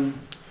I'm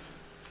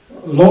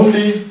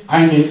lonely,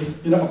 I need,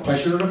 a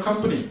pleasure of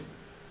company.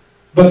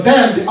 But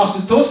then the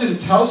oxytocin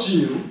tells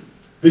you,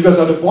 because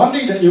of the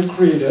bonding that you've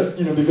created,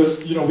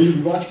 because,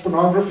 we watch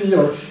pornography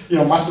or,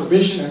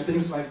 masturbation and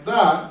things like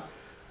that,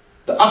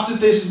 the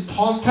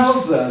oxytocin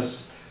tells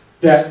us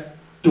that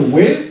the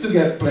way to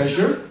get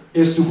pleasure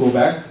is to go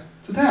back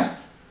to that.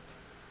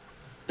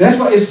 That's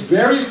why it's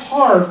very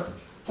hard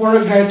for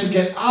a guy to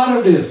get out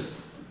of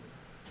this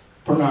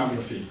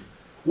pornography.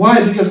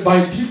 Why? Because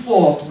by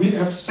default, we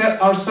have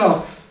set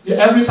ourselves,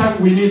 every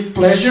time we need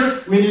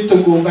pleasure, we need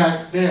to go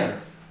back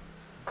there.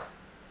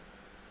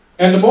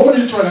 And the moment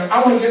you try,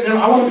 I want to get there,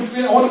 I want to be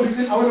clean, I want to be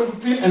clean, I want to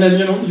be clean, and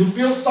then, you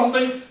feel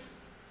something,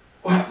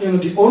 well,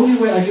 the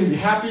only way I can be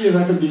happy and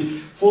I can be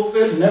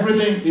fulfilled and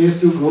everything is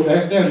to go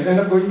back there. You end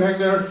up going back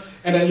there,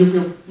 and then you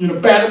feel,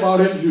 bad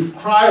about it, you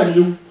cry, and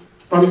you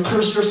probably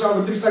curse yourself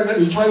and things like that.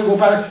 You try to go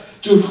back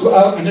to go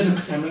out, and then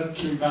the camera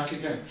came back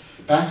again.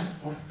 Back and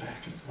forth,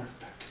 back and forth,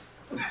 back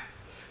and forth.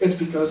 It's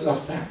because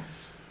of that.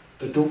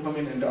 The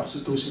dopamine and the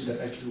oxytocin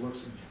that actually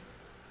works in you.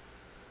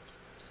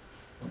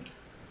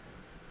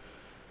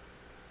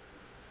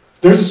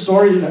 There's a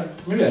story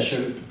that, maybe I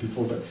shared it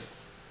before, but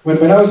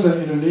when I was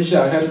in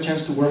Indonesia, I had a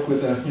chance to work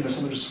with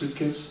some of the street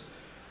kids.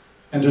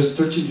 And there's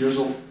a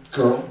 13-year-old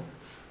girl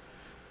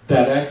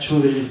that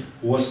actually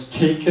was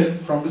taken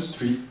from the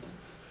street,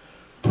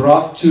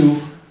 brought to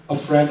a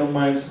friend of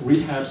mine's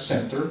rehab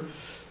center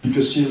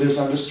because she lives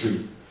on the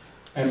street.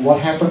 And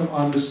what happened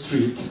on the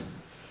street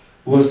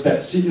was that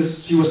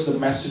she was the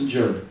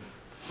messenger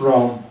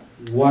from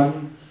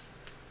one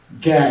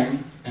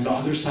gang on the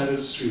other side of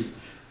the street,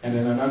 and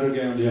then another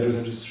gang on the other side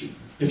of the street.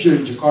 If you're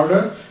in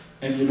Jakarta,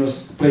 and you know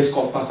a place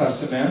called Pasar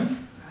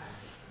Senen,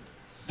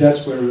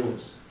 that's where it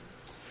was.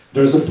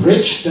 There's a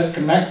bridge that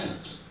connected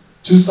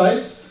two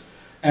sides,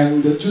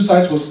 and the two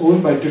sides was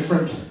owned by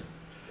different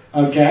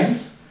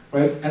gangs,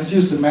 right? And she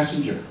is the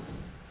messenger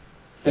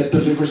that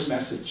delivers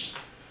message.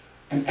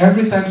 And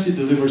every time she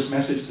delivers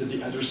message to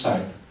the other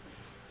side,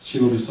 she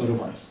will be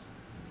sodomized.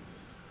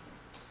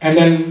 And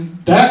then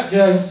that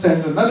gang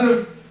sends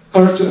her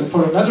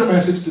for another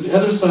message to the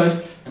other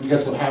side, and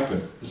guess what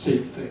happened? The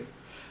same thing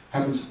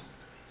happens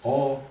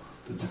all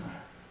the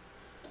time.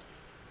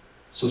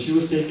 So she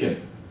was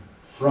taken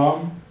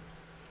from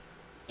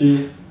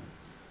the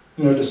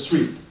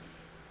street,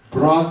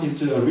 brought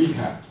into a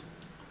rehab.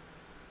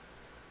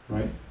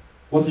 Right?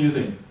 What do you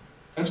think?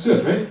 That's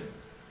good, right?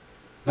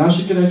 Now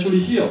she can actually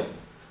heal.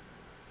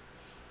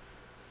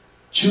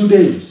 2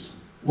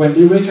 days. When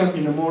they wake up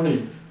in the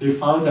morning, they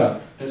found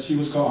out that she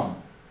was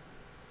gone.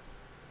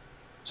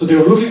 So they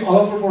were looking all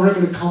over for her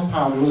in the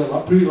compound. It was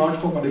a pretty large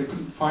compound. They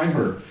couldn't find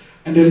her.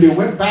 And then they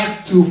went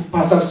back to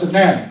Pasar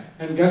Senen.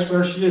 And guess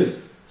where she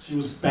is? She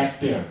was back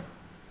there.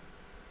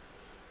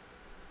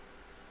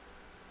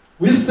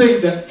 We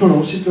think that,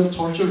 she felt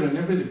tortured and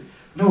everything.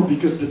 No,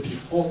 because the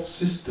default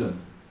system,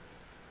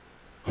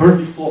 her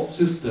default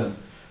system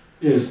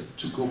is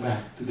to go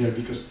back to there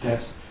because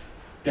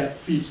that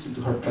feeds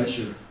into her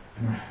pleasure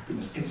and her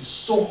happiness. It is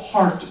so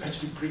hard to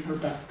actually bring her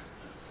back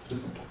to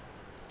the temple.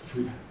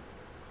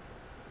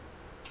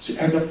 She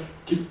ended up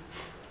keep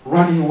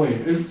running away.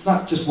 It's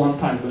not just one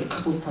time, but a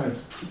couple of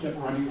times she kept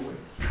running away.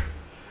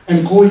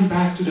 And going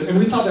back to that. And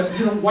we thought that,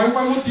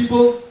 why would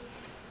people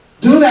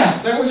do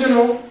that? That was,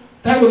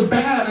 that was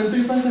bad and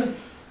things like that.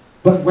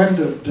 But when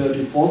the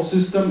default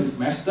system is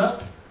messed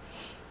up,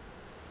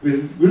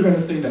 we're going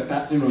to think that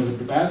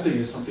the bad thing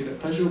is something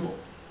that's pleasurable,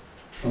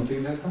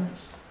 something that's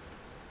nice.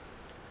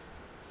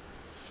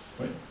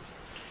 Right?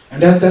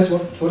 And that's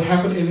what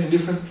happened in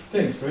different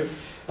things, right?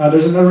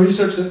 There's another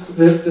research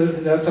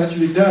that's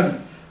actually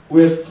done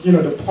with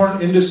the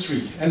porn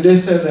industry, and they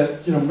said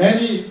that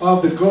many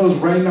of the girls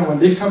right now, when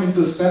they come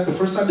into the set, the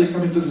first time they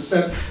come into the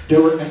set, they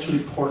were actually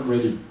porn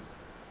ready.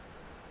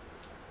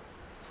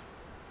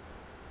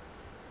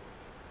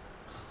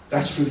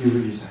 That's really,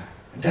 really sad.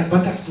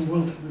 But that's the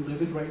world that we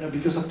live in right now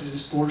because of the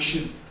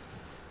distortion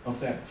of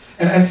that.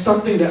 And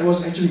something that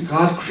was actually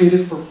God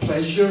created for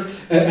pleasure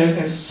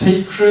and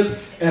sacred,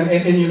 and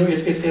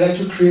it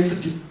actually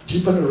created to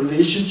deepen a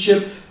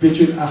relationship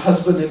between a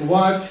husband and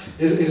wife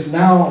is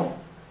now,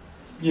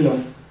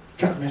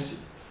 got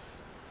messy.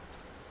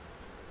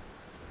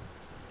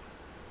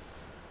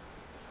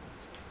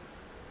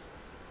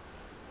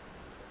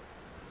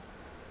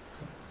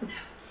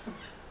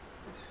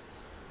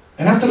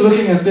 And after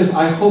looking at this,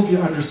 I hope you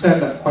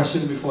understand that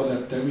question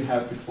that we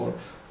had before.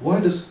 Why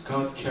does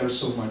God care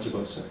so much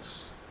about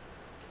sex?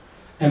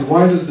 And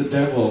why does the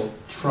devil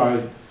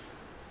try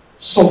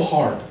so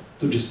hard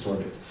to distort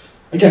it?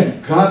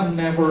 Again, God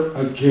never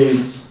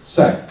against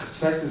sex.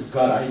 Sex is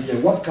God's idea.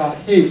 What God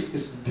hates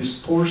is the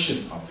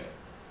distortion of it.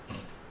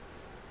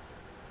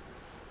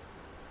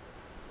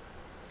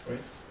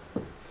 Right?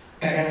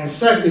 And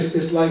sex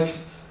is like,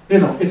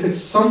 it's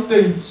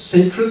something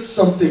sacred,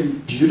 something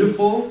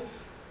beautiful.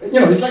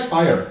 It's like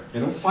fire.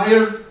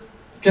 Fire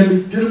can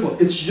be beautiful.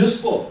 It's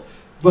useful.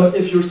 But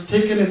if you're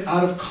taking it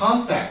out of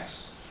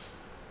context,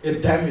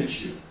 it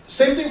damages you.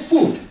 Same thing,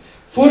 food.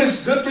 Food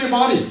is good for your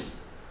body.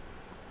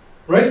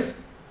 Right?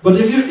 But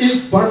if you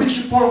eat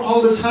barbecue pork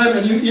all the time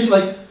and you eat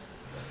like,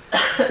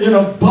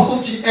 bubble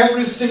tea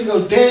every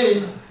single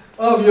day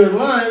of your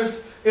life,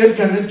 it's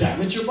going to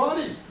damage your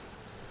body.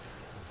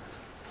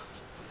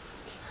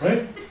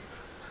 Right?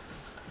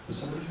 Does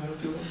somebody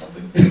feel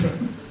something?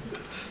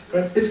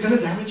 Right? It's going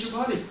to damage your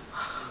body.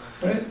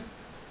 Right?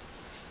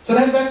 So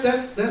that's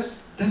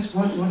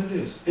what it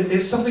is.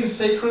 It's something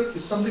sacred.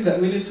 It's something that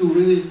we need to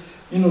really,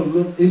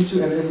 look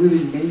into and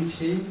really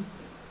maintain.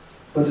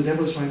 But the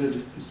devil is trying to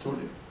distort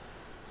it.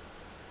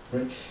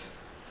 Right?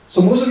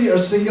 So most of you are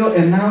single,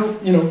 and now,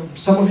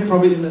 some of you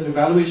probably in an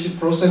evaluation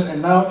process,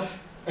 and now,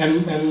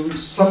 and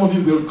some of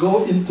you will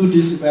go into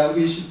this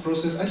evaluation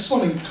process. I just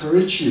want to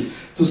encourage you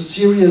to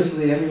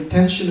seriously and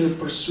intentionally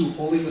pursue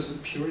holiness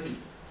and purity.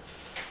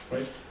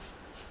 Right?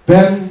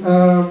 Ben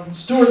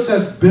Stewart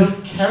says,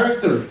 build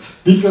character,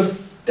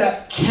 because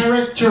that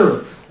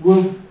character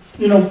will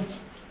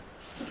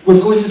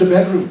go into the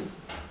bedroom.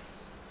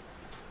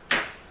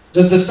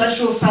 The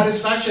sexual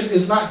satisfaction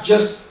is not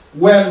just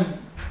when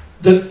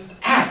the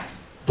act,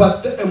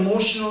 but the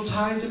emotional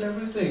ties and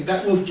everything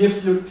that will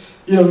give you,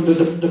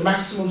 the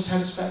maximum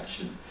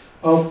satisfaction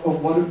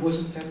of what it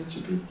was intended to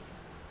be.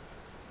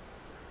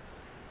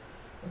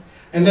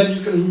 And then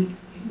you can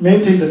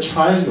maintain the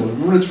triangle.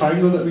 Remember the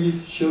triangle that we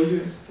showed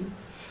you?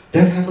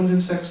 That happens in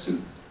sex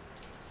too.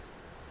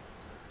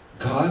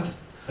 God,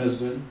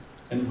 husband,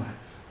 and wife.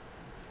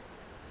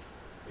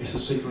 It's a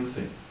sacred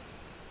thing.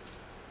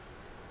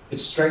 It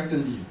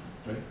strengthened you,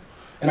 right?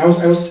 And I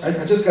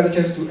just got a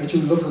chance to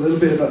actually look a little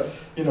bit about,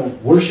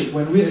 worship.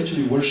 When we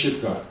actually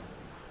worship God,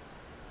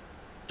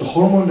 the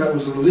hormone that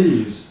was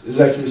released is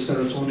actually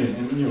serotonin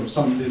and,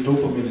 some the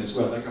dopamine as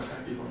well, like a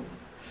happy hormone.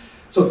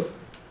 So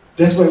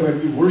that's why when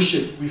we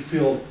worship, we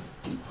feel,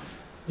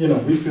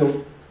 we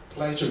feel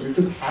pleasure, we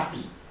feel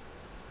happy.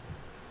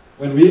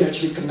 When we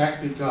actually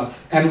connect with God,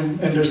 and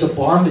there's a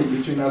bonding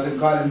between us and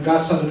God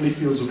suddenly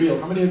feels real.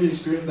 How many of you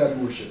experienced that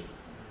in worship?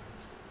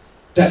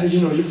 That,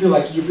 you feel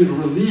like you feel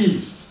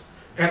relieved.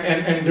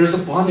 And there's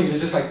a bonding.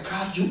 It's just like,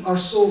 God, you are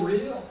so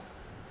real.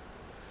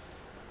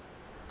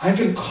 I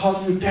can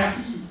call you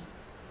Daddy.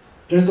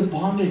 There's the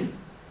bonding.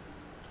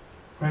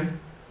 Right?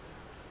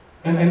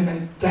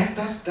 And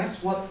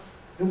that's what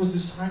it was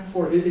designed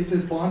for. It's a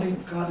bonding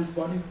with God, it's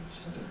bonding with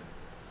each other.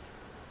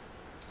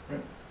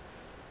 Right?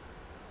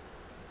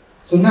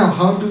 So now,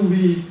 how do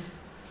we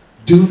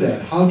do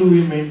that? How do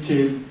we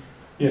maintain,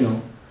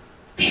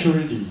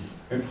 purity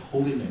and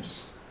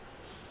holiness?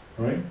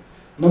 Right?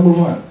 Number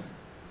one,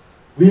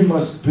 we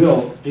must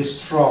build a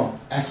strong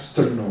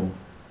external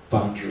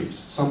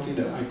boundaries, something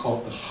that I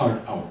call the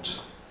heart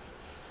out.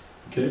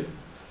 Okay?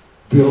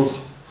 Build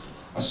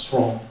a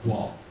strong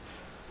wall.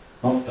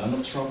 Not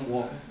Donald Trump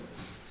wall.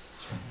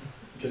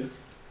 Okay?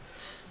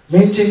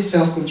 Maintain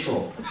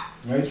self-control.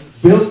 Right?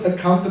 Build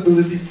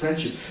accountability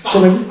friendship.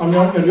 So on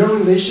your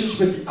relationship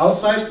with the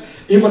outside,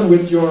 even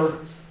with your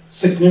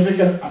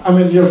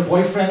your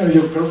boyfriend or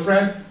your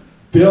girlfriend,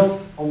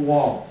 build a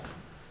wall.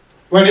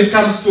 When it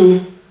comes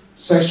to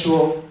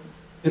sexual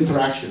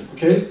interaction,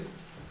 okay?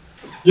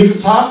 You can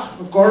talk,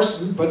 of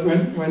course, but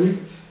when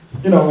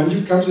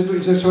it comes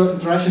into sexual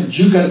interaction,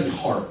 you gotta be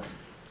hard.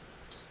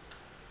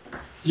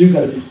 You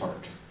gotta be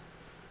hard.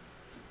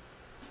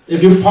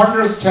 If your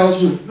partner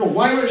tells you, no,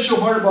 why are you so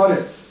hard about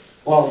it?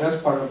 Well, that's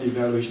part of the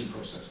evaluation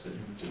process that you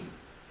need to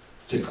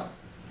take up.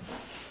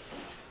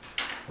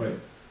 Right?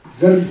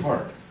 You gotta be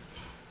hard.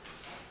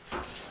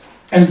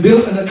 and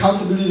build an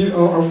accountability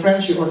or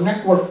friendship or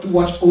network to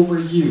watch over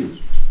you,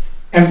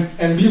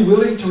 and be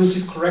willing to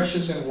receive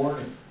corrections and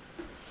warning.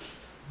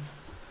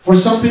 For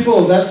some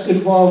people, that's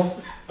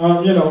involved,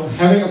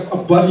 having a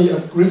buddy, a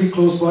really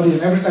close buddy,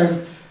 and every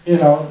time,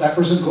 that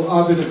person go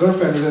out with a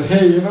girlfriend and says,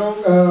 hey,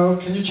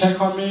 can you check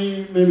on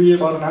me maybe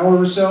about an hour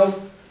or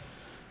so?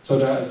 So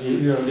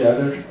the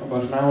other,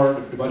 about an hour,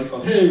 the buddy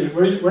called, hey,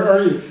 where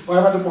are you? Oh,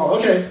 I'm at the mall.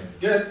 Okay,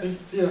 good,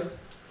 see ya.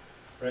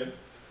 Right?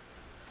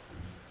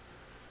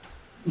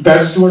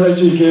 Barrett Stewart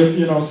actually gave,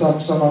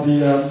 some of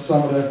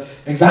the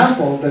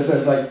examples that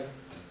says, like,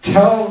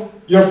 tell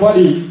your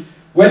buddy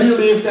when you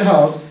leave the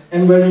house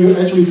and when you're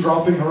actually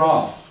dropping her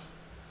off.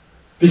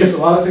 Because a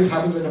lot of things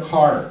happens in the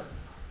car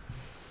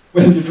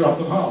when you drop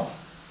them off.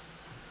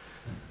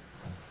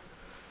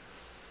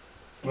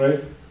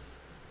 Right?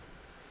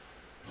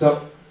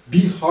 So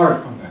be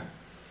hard on that,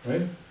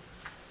 right?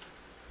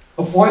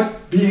 Avoid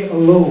being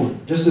alone,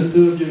 just the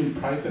two of you in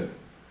private.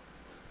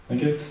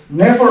 Okay?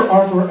 Never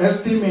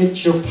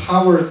underestimate your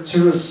power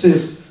to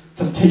resist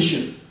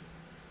temptation.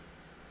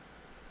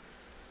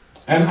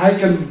 And I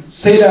can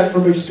say that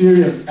from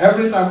experience.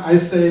 Every time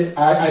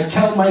I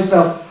tell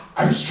myself,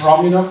 I'm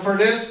strong enough for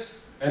this,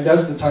 and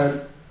that's the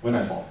time when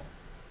I fall.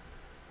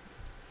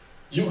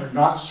 You are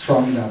not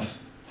strong enough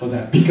for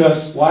that.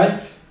 Because,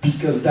 why?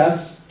 Because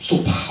that's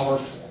so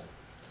powerful.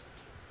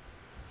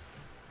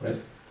 Right?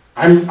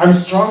 I'm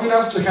strong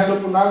enough to handle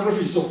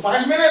pornography, so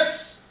 5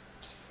 minutes.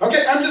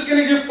 Okay, I'm just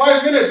going to give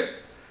 5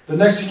 minutes. The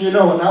next thing you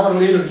know, an hour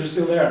later, you're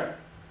still there.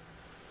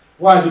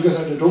 Why? Because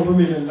of the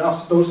dopamine and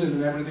oxytocin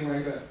and everything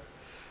like that.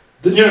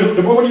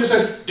 The moment you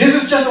said, this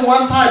is just a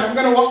one time, I'm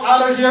going to walk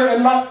out of here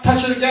and not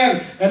touch it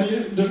again.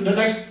 And the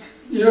next,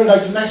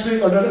 like the next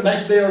week or the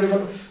next day or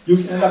even, you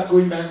end up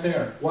going back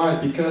there.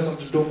 Why? Because of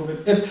the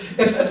dopamine.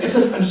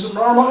 It's a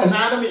normal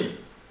anatomy.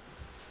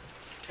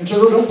 And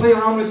so don't play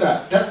around with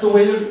that. That's the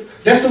way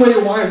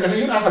you're wired. And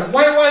you ask, like,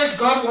 why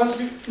God wants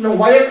me,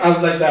 wired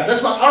us like that?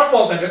 That's not our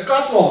fault then, that's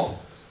God's fault.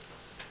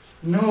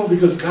 No,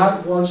 because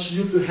God wants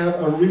you to have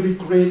a really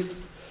great,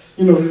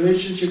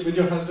 relationship with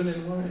your husband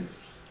and wife.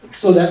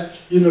 So that,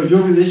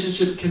 your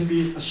relationship can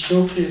be a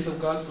showcase of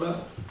God's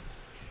love.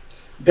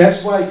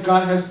 That's why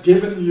God has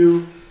given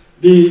you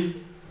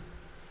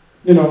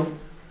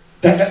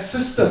that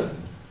system.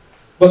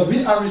 But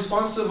we are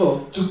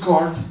responsible to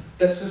guard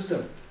that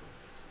system.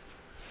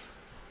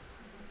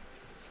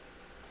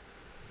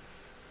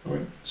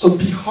 Right? So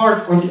be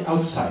hard on the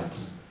outside.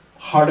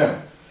 Hard out.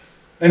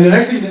 And the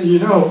next thing that you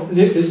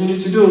need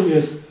to do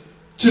is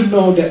to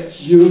know that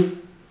you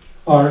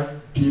are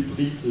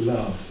deeply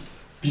loved.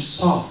 Be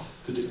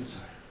soft to the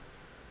inside.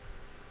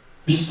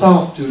 Be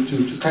soft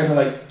to kind of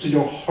like to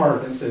your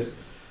heart and says,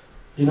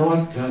 you know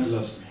what? God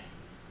loves me.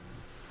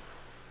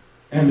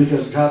 And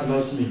because God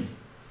loves me,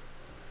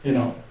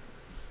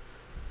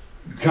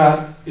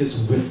 God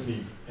is with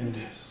me in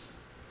this.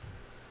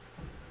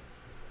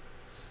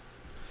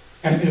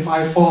 And if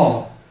I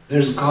fall,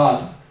 there's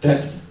God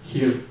that's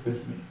here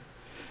with me.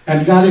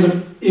 And God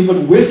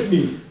even with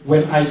me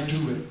when I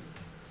do it.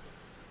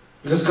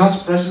 Because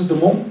God's presence, the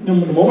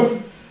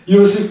moment you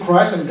receive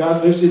Christ and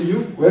God lives in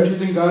you, where do you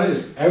think God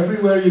is?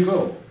 Everywhere you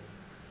go.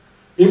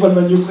 Even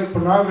when you click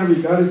pornography,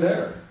 God is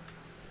there.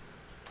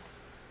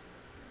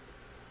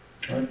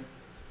 Right?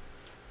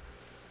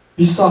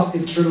 Be soft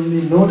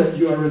internally. Know that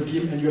you are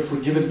redeemed and you're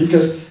forgiven.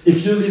 Because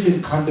if you live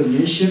in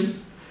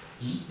condemnation,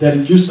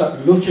 then you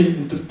start looking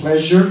into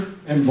pleasure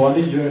and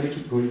bonding, you're going to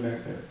keep going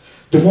back there.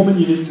 The moment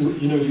you need to,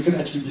 you can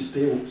actually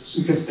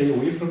stay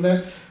away from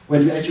that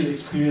when you actually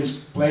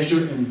experience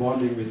pleasure and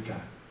bonding with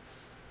God.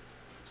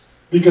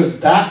 Because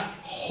that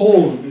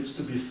hole needs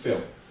to be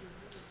filled.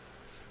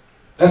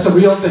 That's a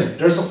real thing.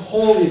 There's a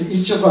hole in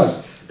each of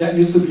us that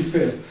needs to be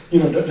filled.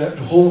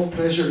 The hole of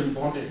pleasure and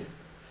bonding.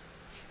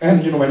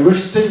 And when we're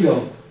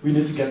single, we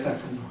need to get that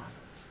from God.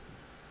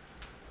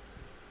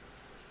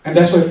 And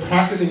that's why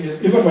practicing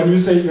it, even when you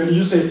say,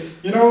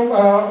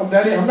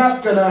 Daddy, I'm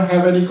not gonna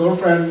have any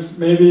girlfriends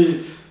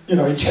maybe,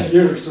 in 10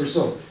 years or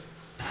so.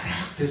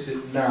 Practice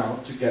it now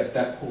to get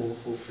that hole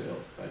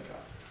fulfilled by God.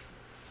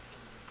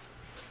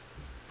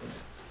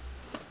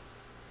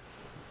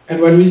 And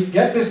when we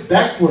get this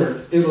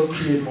backward, it will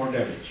create more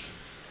damage.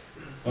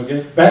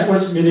 Okay?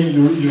 Backwards meaning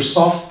you're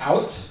soft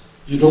out,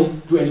 you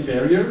don't do any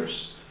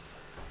barriers,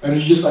 and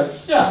you're just like,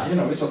 yeah,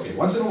 it's okay.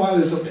 Once in a while,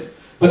 it's okay.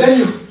 But then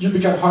you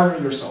become hard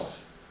on yourself.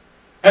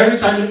 Every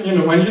time,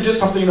 when you did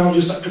something wrong,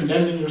 you start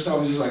condemning yourself.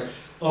 It's just like,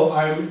 oh,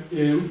 I'm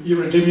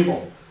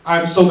irredeemable.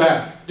 I'm so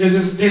bad. This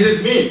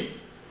is me.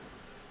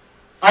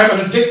 I'm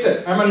an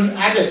addicted. I'm an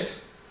addict.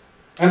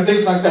 And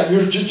things like that.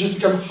 You just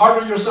become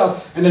hard on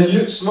yourself. And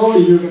then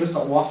slowly you're going to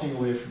start walking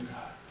away from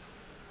God.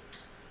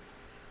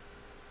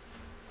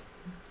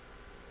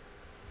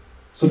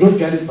 So don't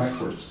get it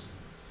backwards.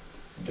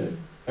 Okay?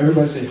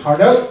 Everybody say,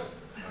 hard out,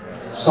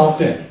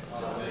 soft in.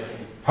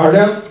 Hard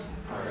out,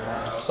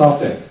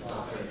 soft in.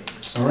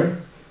 All right?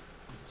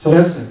 So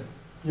that's it.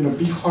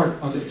 Be hard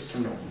on the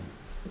external.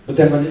 But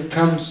then when it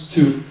comes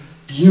to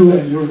you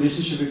and your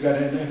relationship with God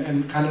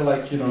and kind of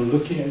like,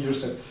 looking at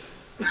yourself,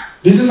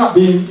 This is not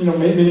being,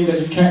 meaning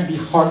that you can't be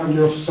hard on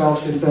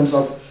yourself in terms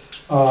of,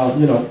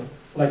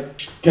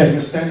 like getting a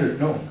standard.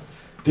 No.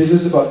 This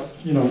is about,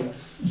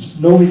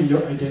 knowing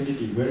your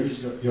identity, where is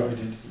your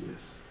identity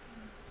is.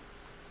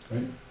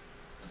 Right?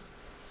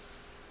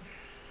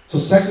 So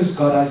sex is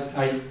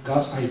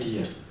God's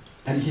idea,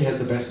 and He has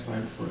the best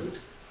plan for it.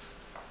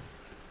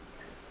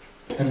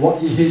 And what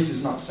He hates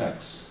is not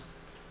sex.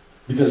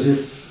 Because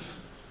if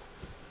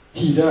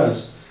He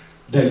does,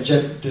 then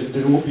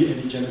there won't be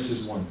any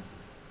Genesis 1.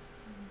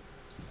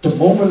 The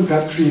moment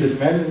God created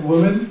man and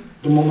woman,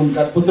 the moment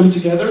God put them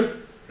together,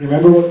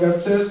 remember what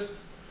God says?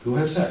 Go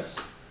have sex.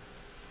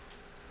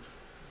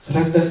 So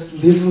that's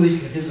literally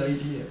His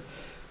idea.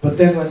 But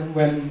then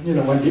when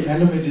the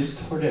enemy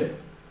distorted,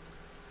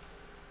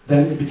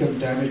 then it becomes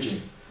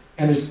damaging.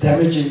 And it's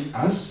damaging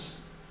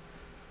us.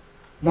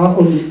 Not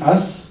only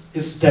us,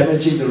 it's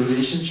damaging the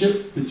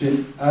relationship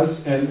between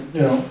us and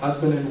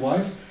husband and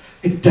wife.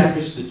 It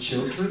damaged the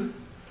children.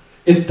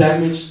 It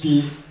damaged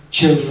the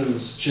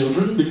children's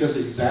children, because the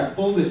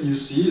example that you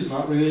see is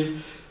not really,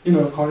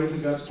 according to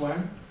God's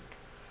plan.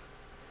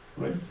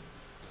 Right?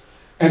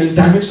 And it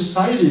damaged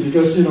society,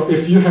 because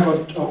if you have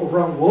a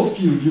wrong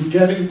worldview, you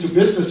get into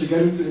business, you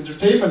get into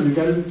entertainment, you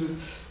get into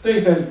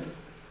things, and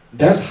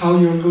that's how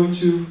you're going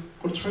to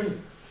portray.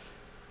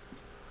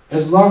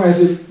 As long as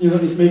it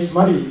makes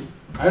money,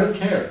 I don't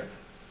care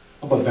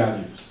about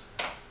values.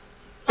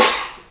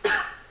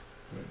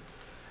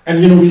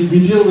 And we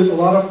deal with a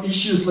lot of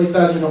issues like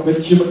that,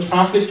 with human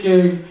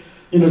trafficking,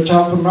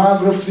 child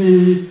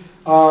pornography,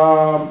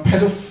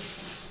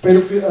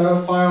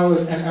 pedophile,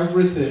 and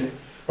everything,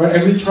 right?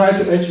 And we try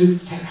to actually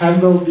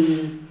handle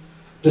the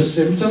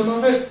symptom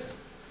of it,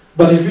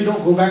 but if we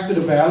don't go back to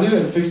the value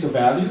and fix the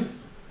value,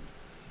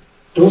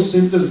 those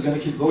symptoms are going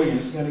to keep going, and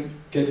it's going to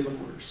get even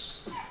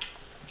worse.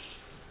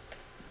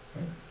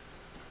 Right?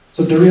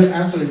 So the real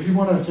answer, if you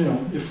want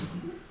to,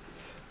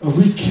 if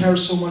we care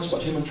so much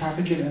about human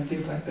trafficking and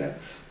things like that,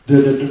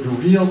 the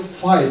real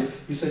fight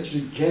is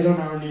actually get on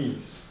our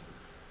knees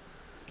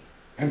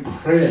and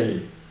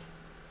pray,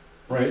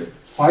 right?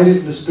 Fight it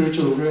in the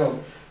spiritual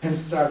realm and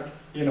start,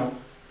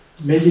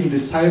 making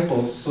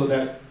disciples, so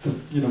that the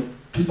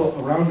people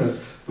around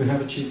us will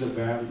have a change of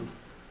value.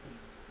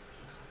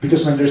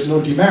 Because when there's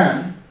no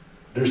demand,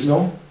 there's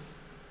no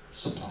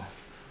supply.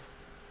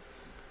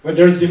 When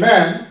there's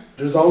demand,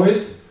 there's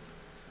always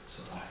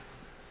supply.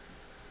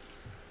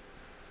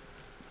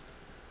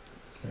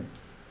 Okay.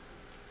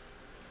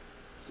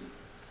 So,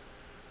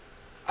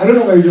 I don't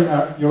know where you're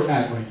at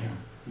right now.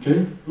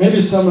 Okay? Maybe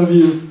some of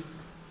you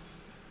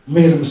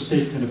made a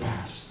mistake in the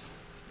past.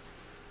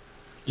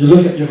 You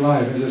look at your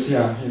life and just,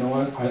 yeah, you know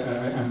what?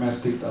 I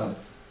messed things up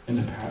in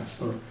the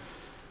past, or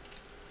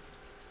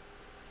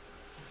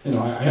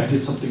I did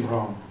something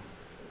wrong.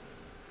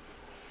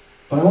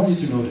 But I want you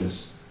to know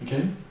this,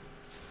 okay?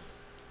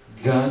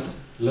 God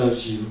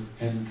loves you,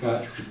 and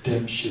God's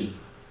redemption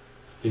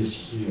is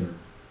here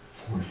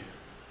for you.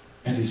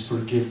 And His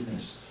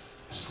forgiveness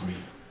is for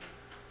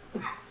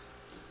you.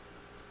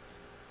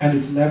 And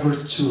it's never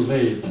too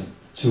late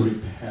to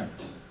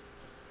repent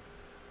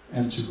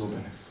and to go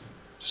back.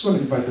 Just want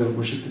to invite the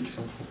worship team to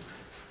come forward.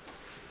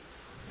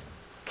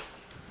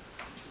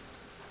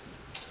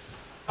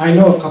 I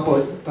know a couple,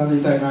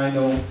 Tandita and I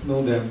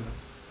know them.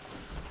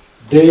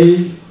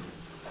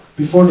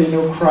 Before they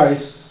know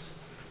Christ,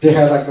 they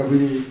had like a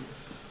really,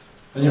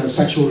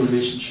 sexual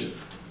relationship.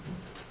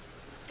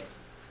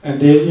 And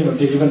they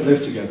even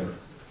lived together.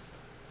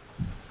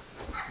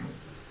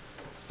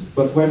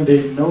 But when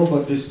they know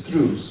about these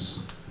truths,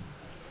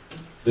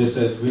 they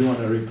said, we want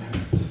to repent.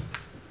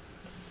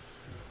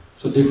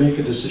 So they make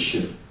a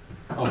decision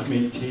of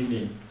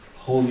maintaining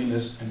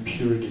holiness and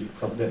purity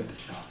from that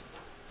day on.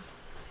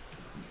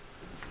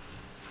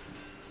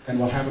 And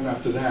what happened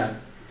after that,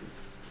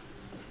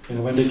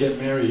 when they get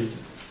married,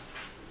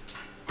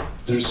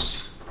 there's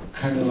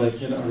kind of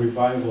like, a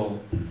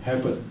revival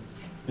happen,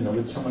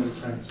 with some of their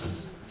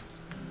friends.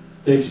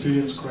 They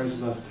experience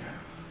Christ's love there.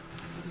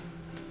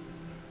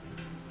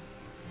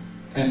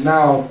 And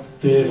now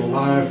their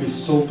life is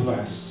so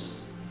blessed.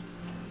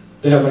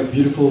 They have like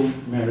beautiful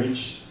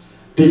marriage.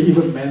 They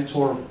even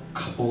mentor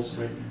couples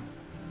right now.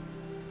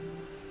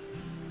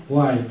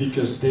 Why?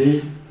 Because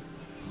they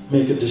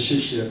make a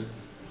decision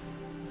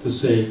to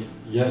say,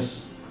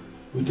 yes,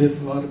 we did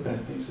a lot of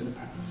bad things in the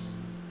past.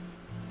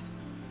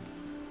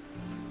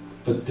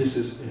 But this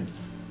is it.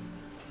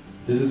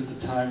 This is the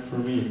time for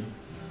me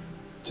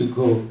to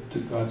go to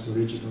God's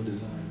original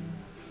design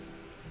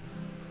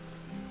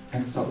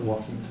and start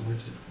walking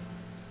towards it.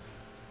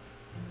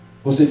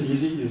 Was it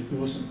easy? It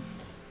wasn't.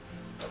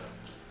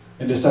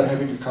 And they start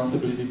having an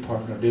accountability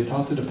partner. They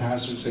talk to the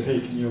pastor and say,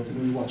 hey, can you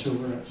watch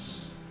over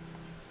us?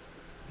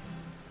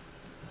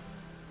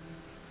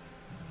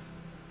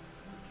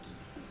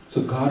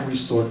 So God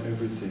restored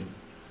everything.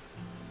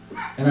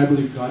 And I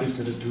believe God is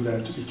going to do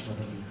that to each one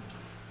of you.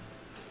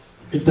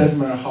 It doesn't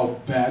matter how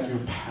bad your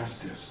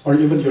past is, or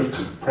even your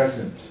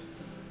present.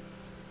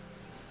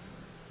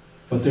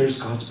 But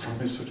there's God's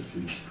promise for the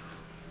future.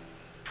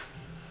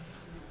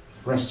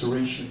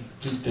 restoration,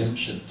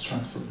 redemption,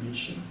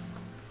 transformation.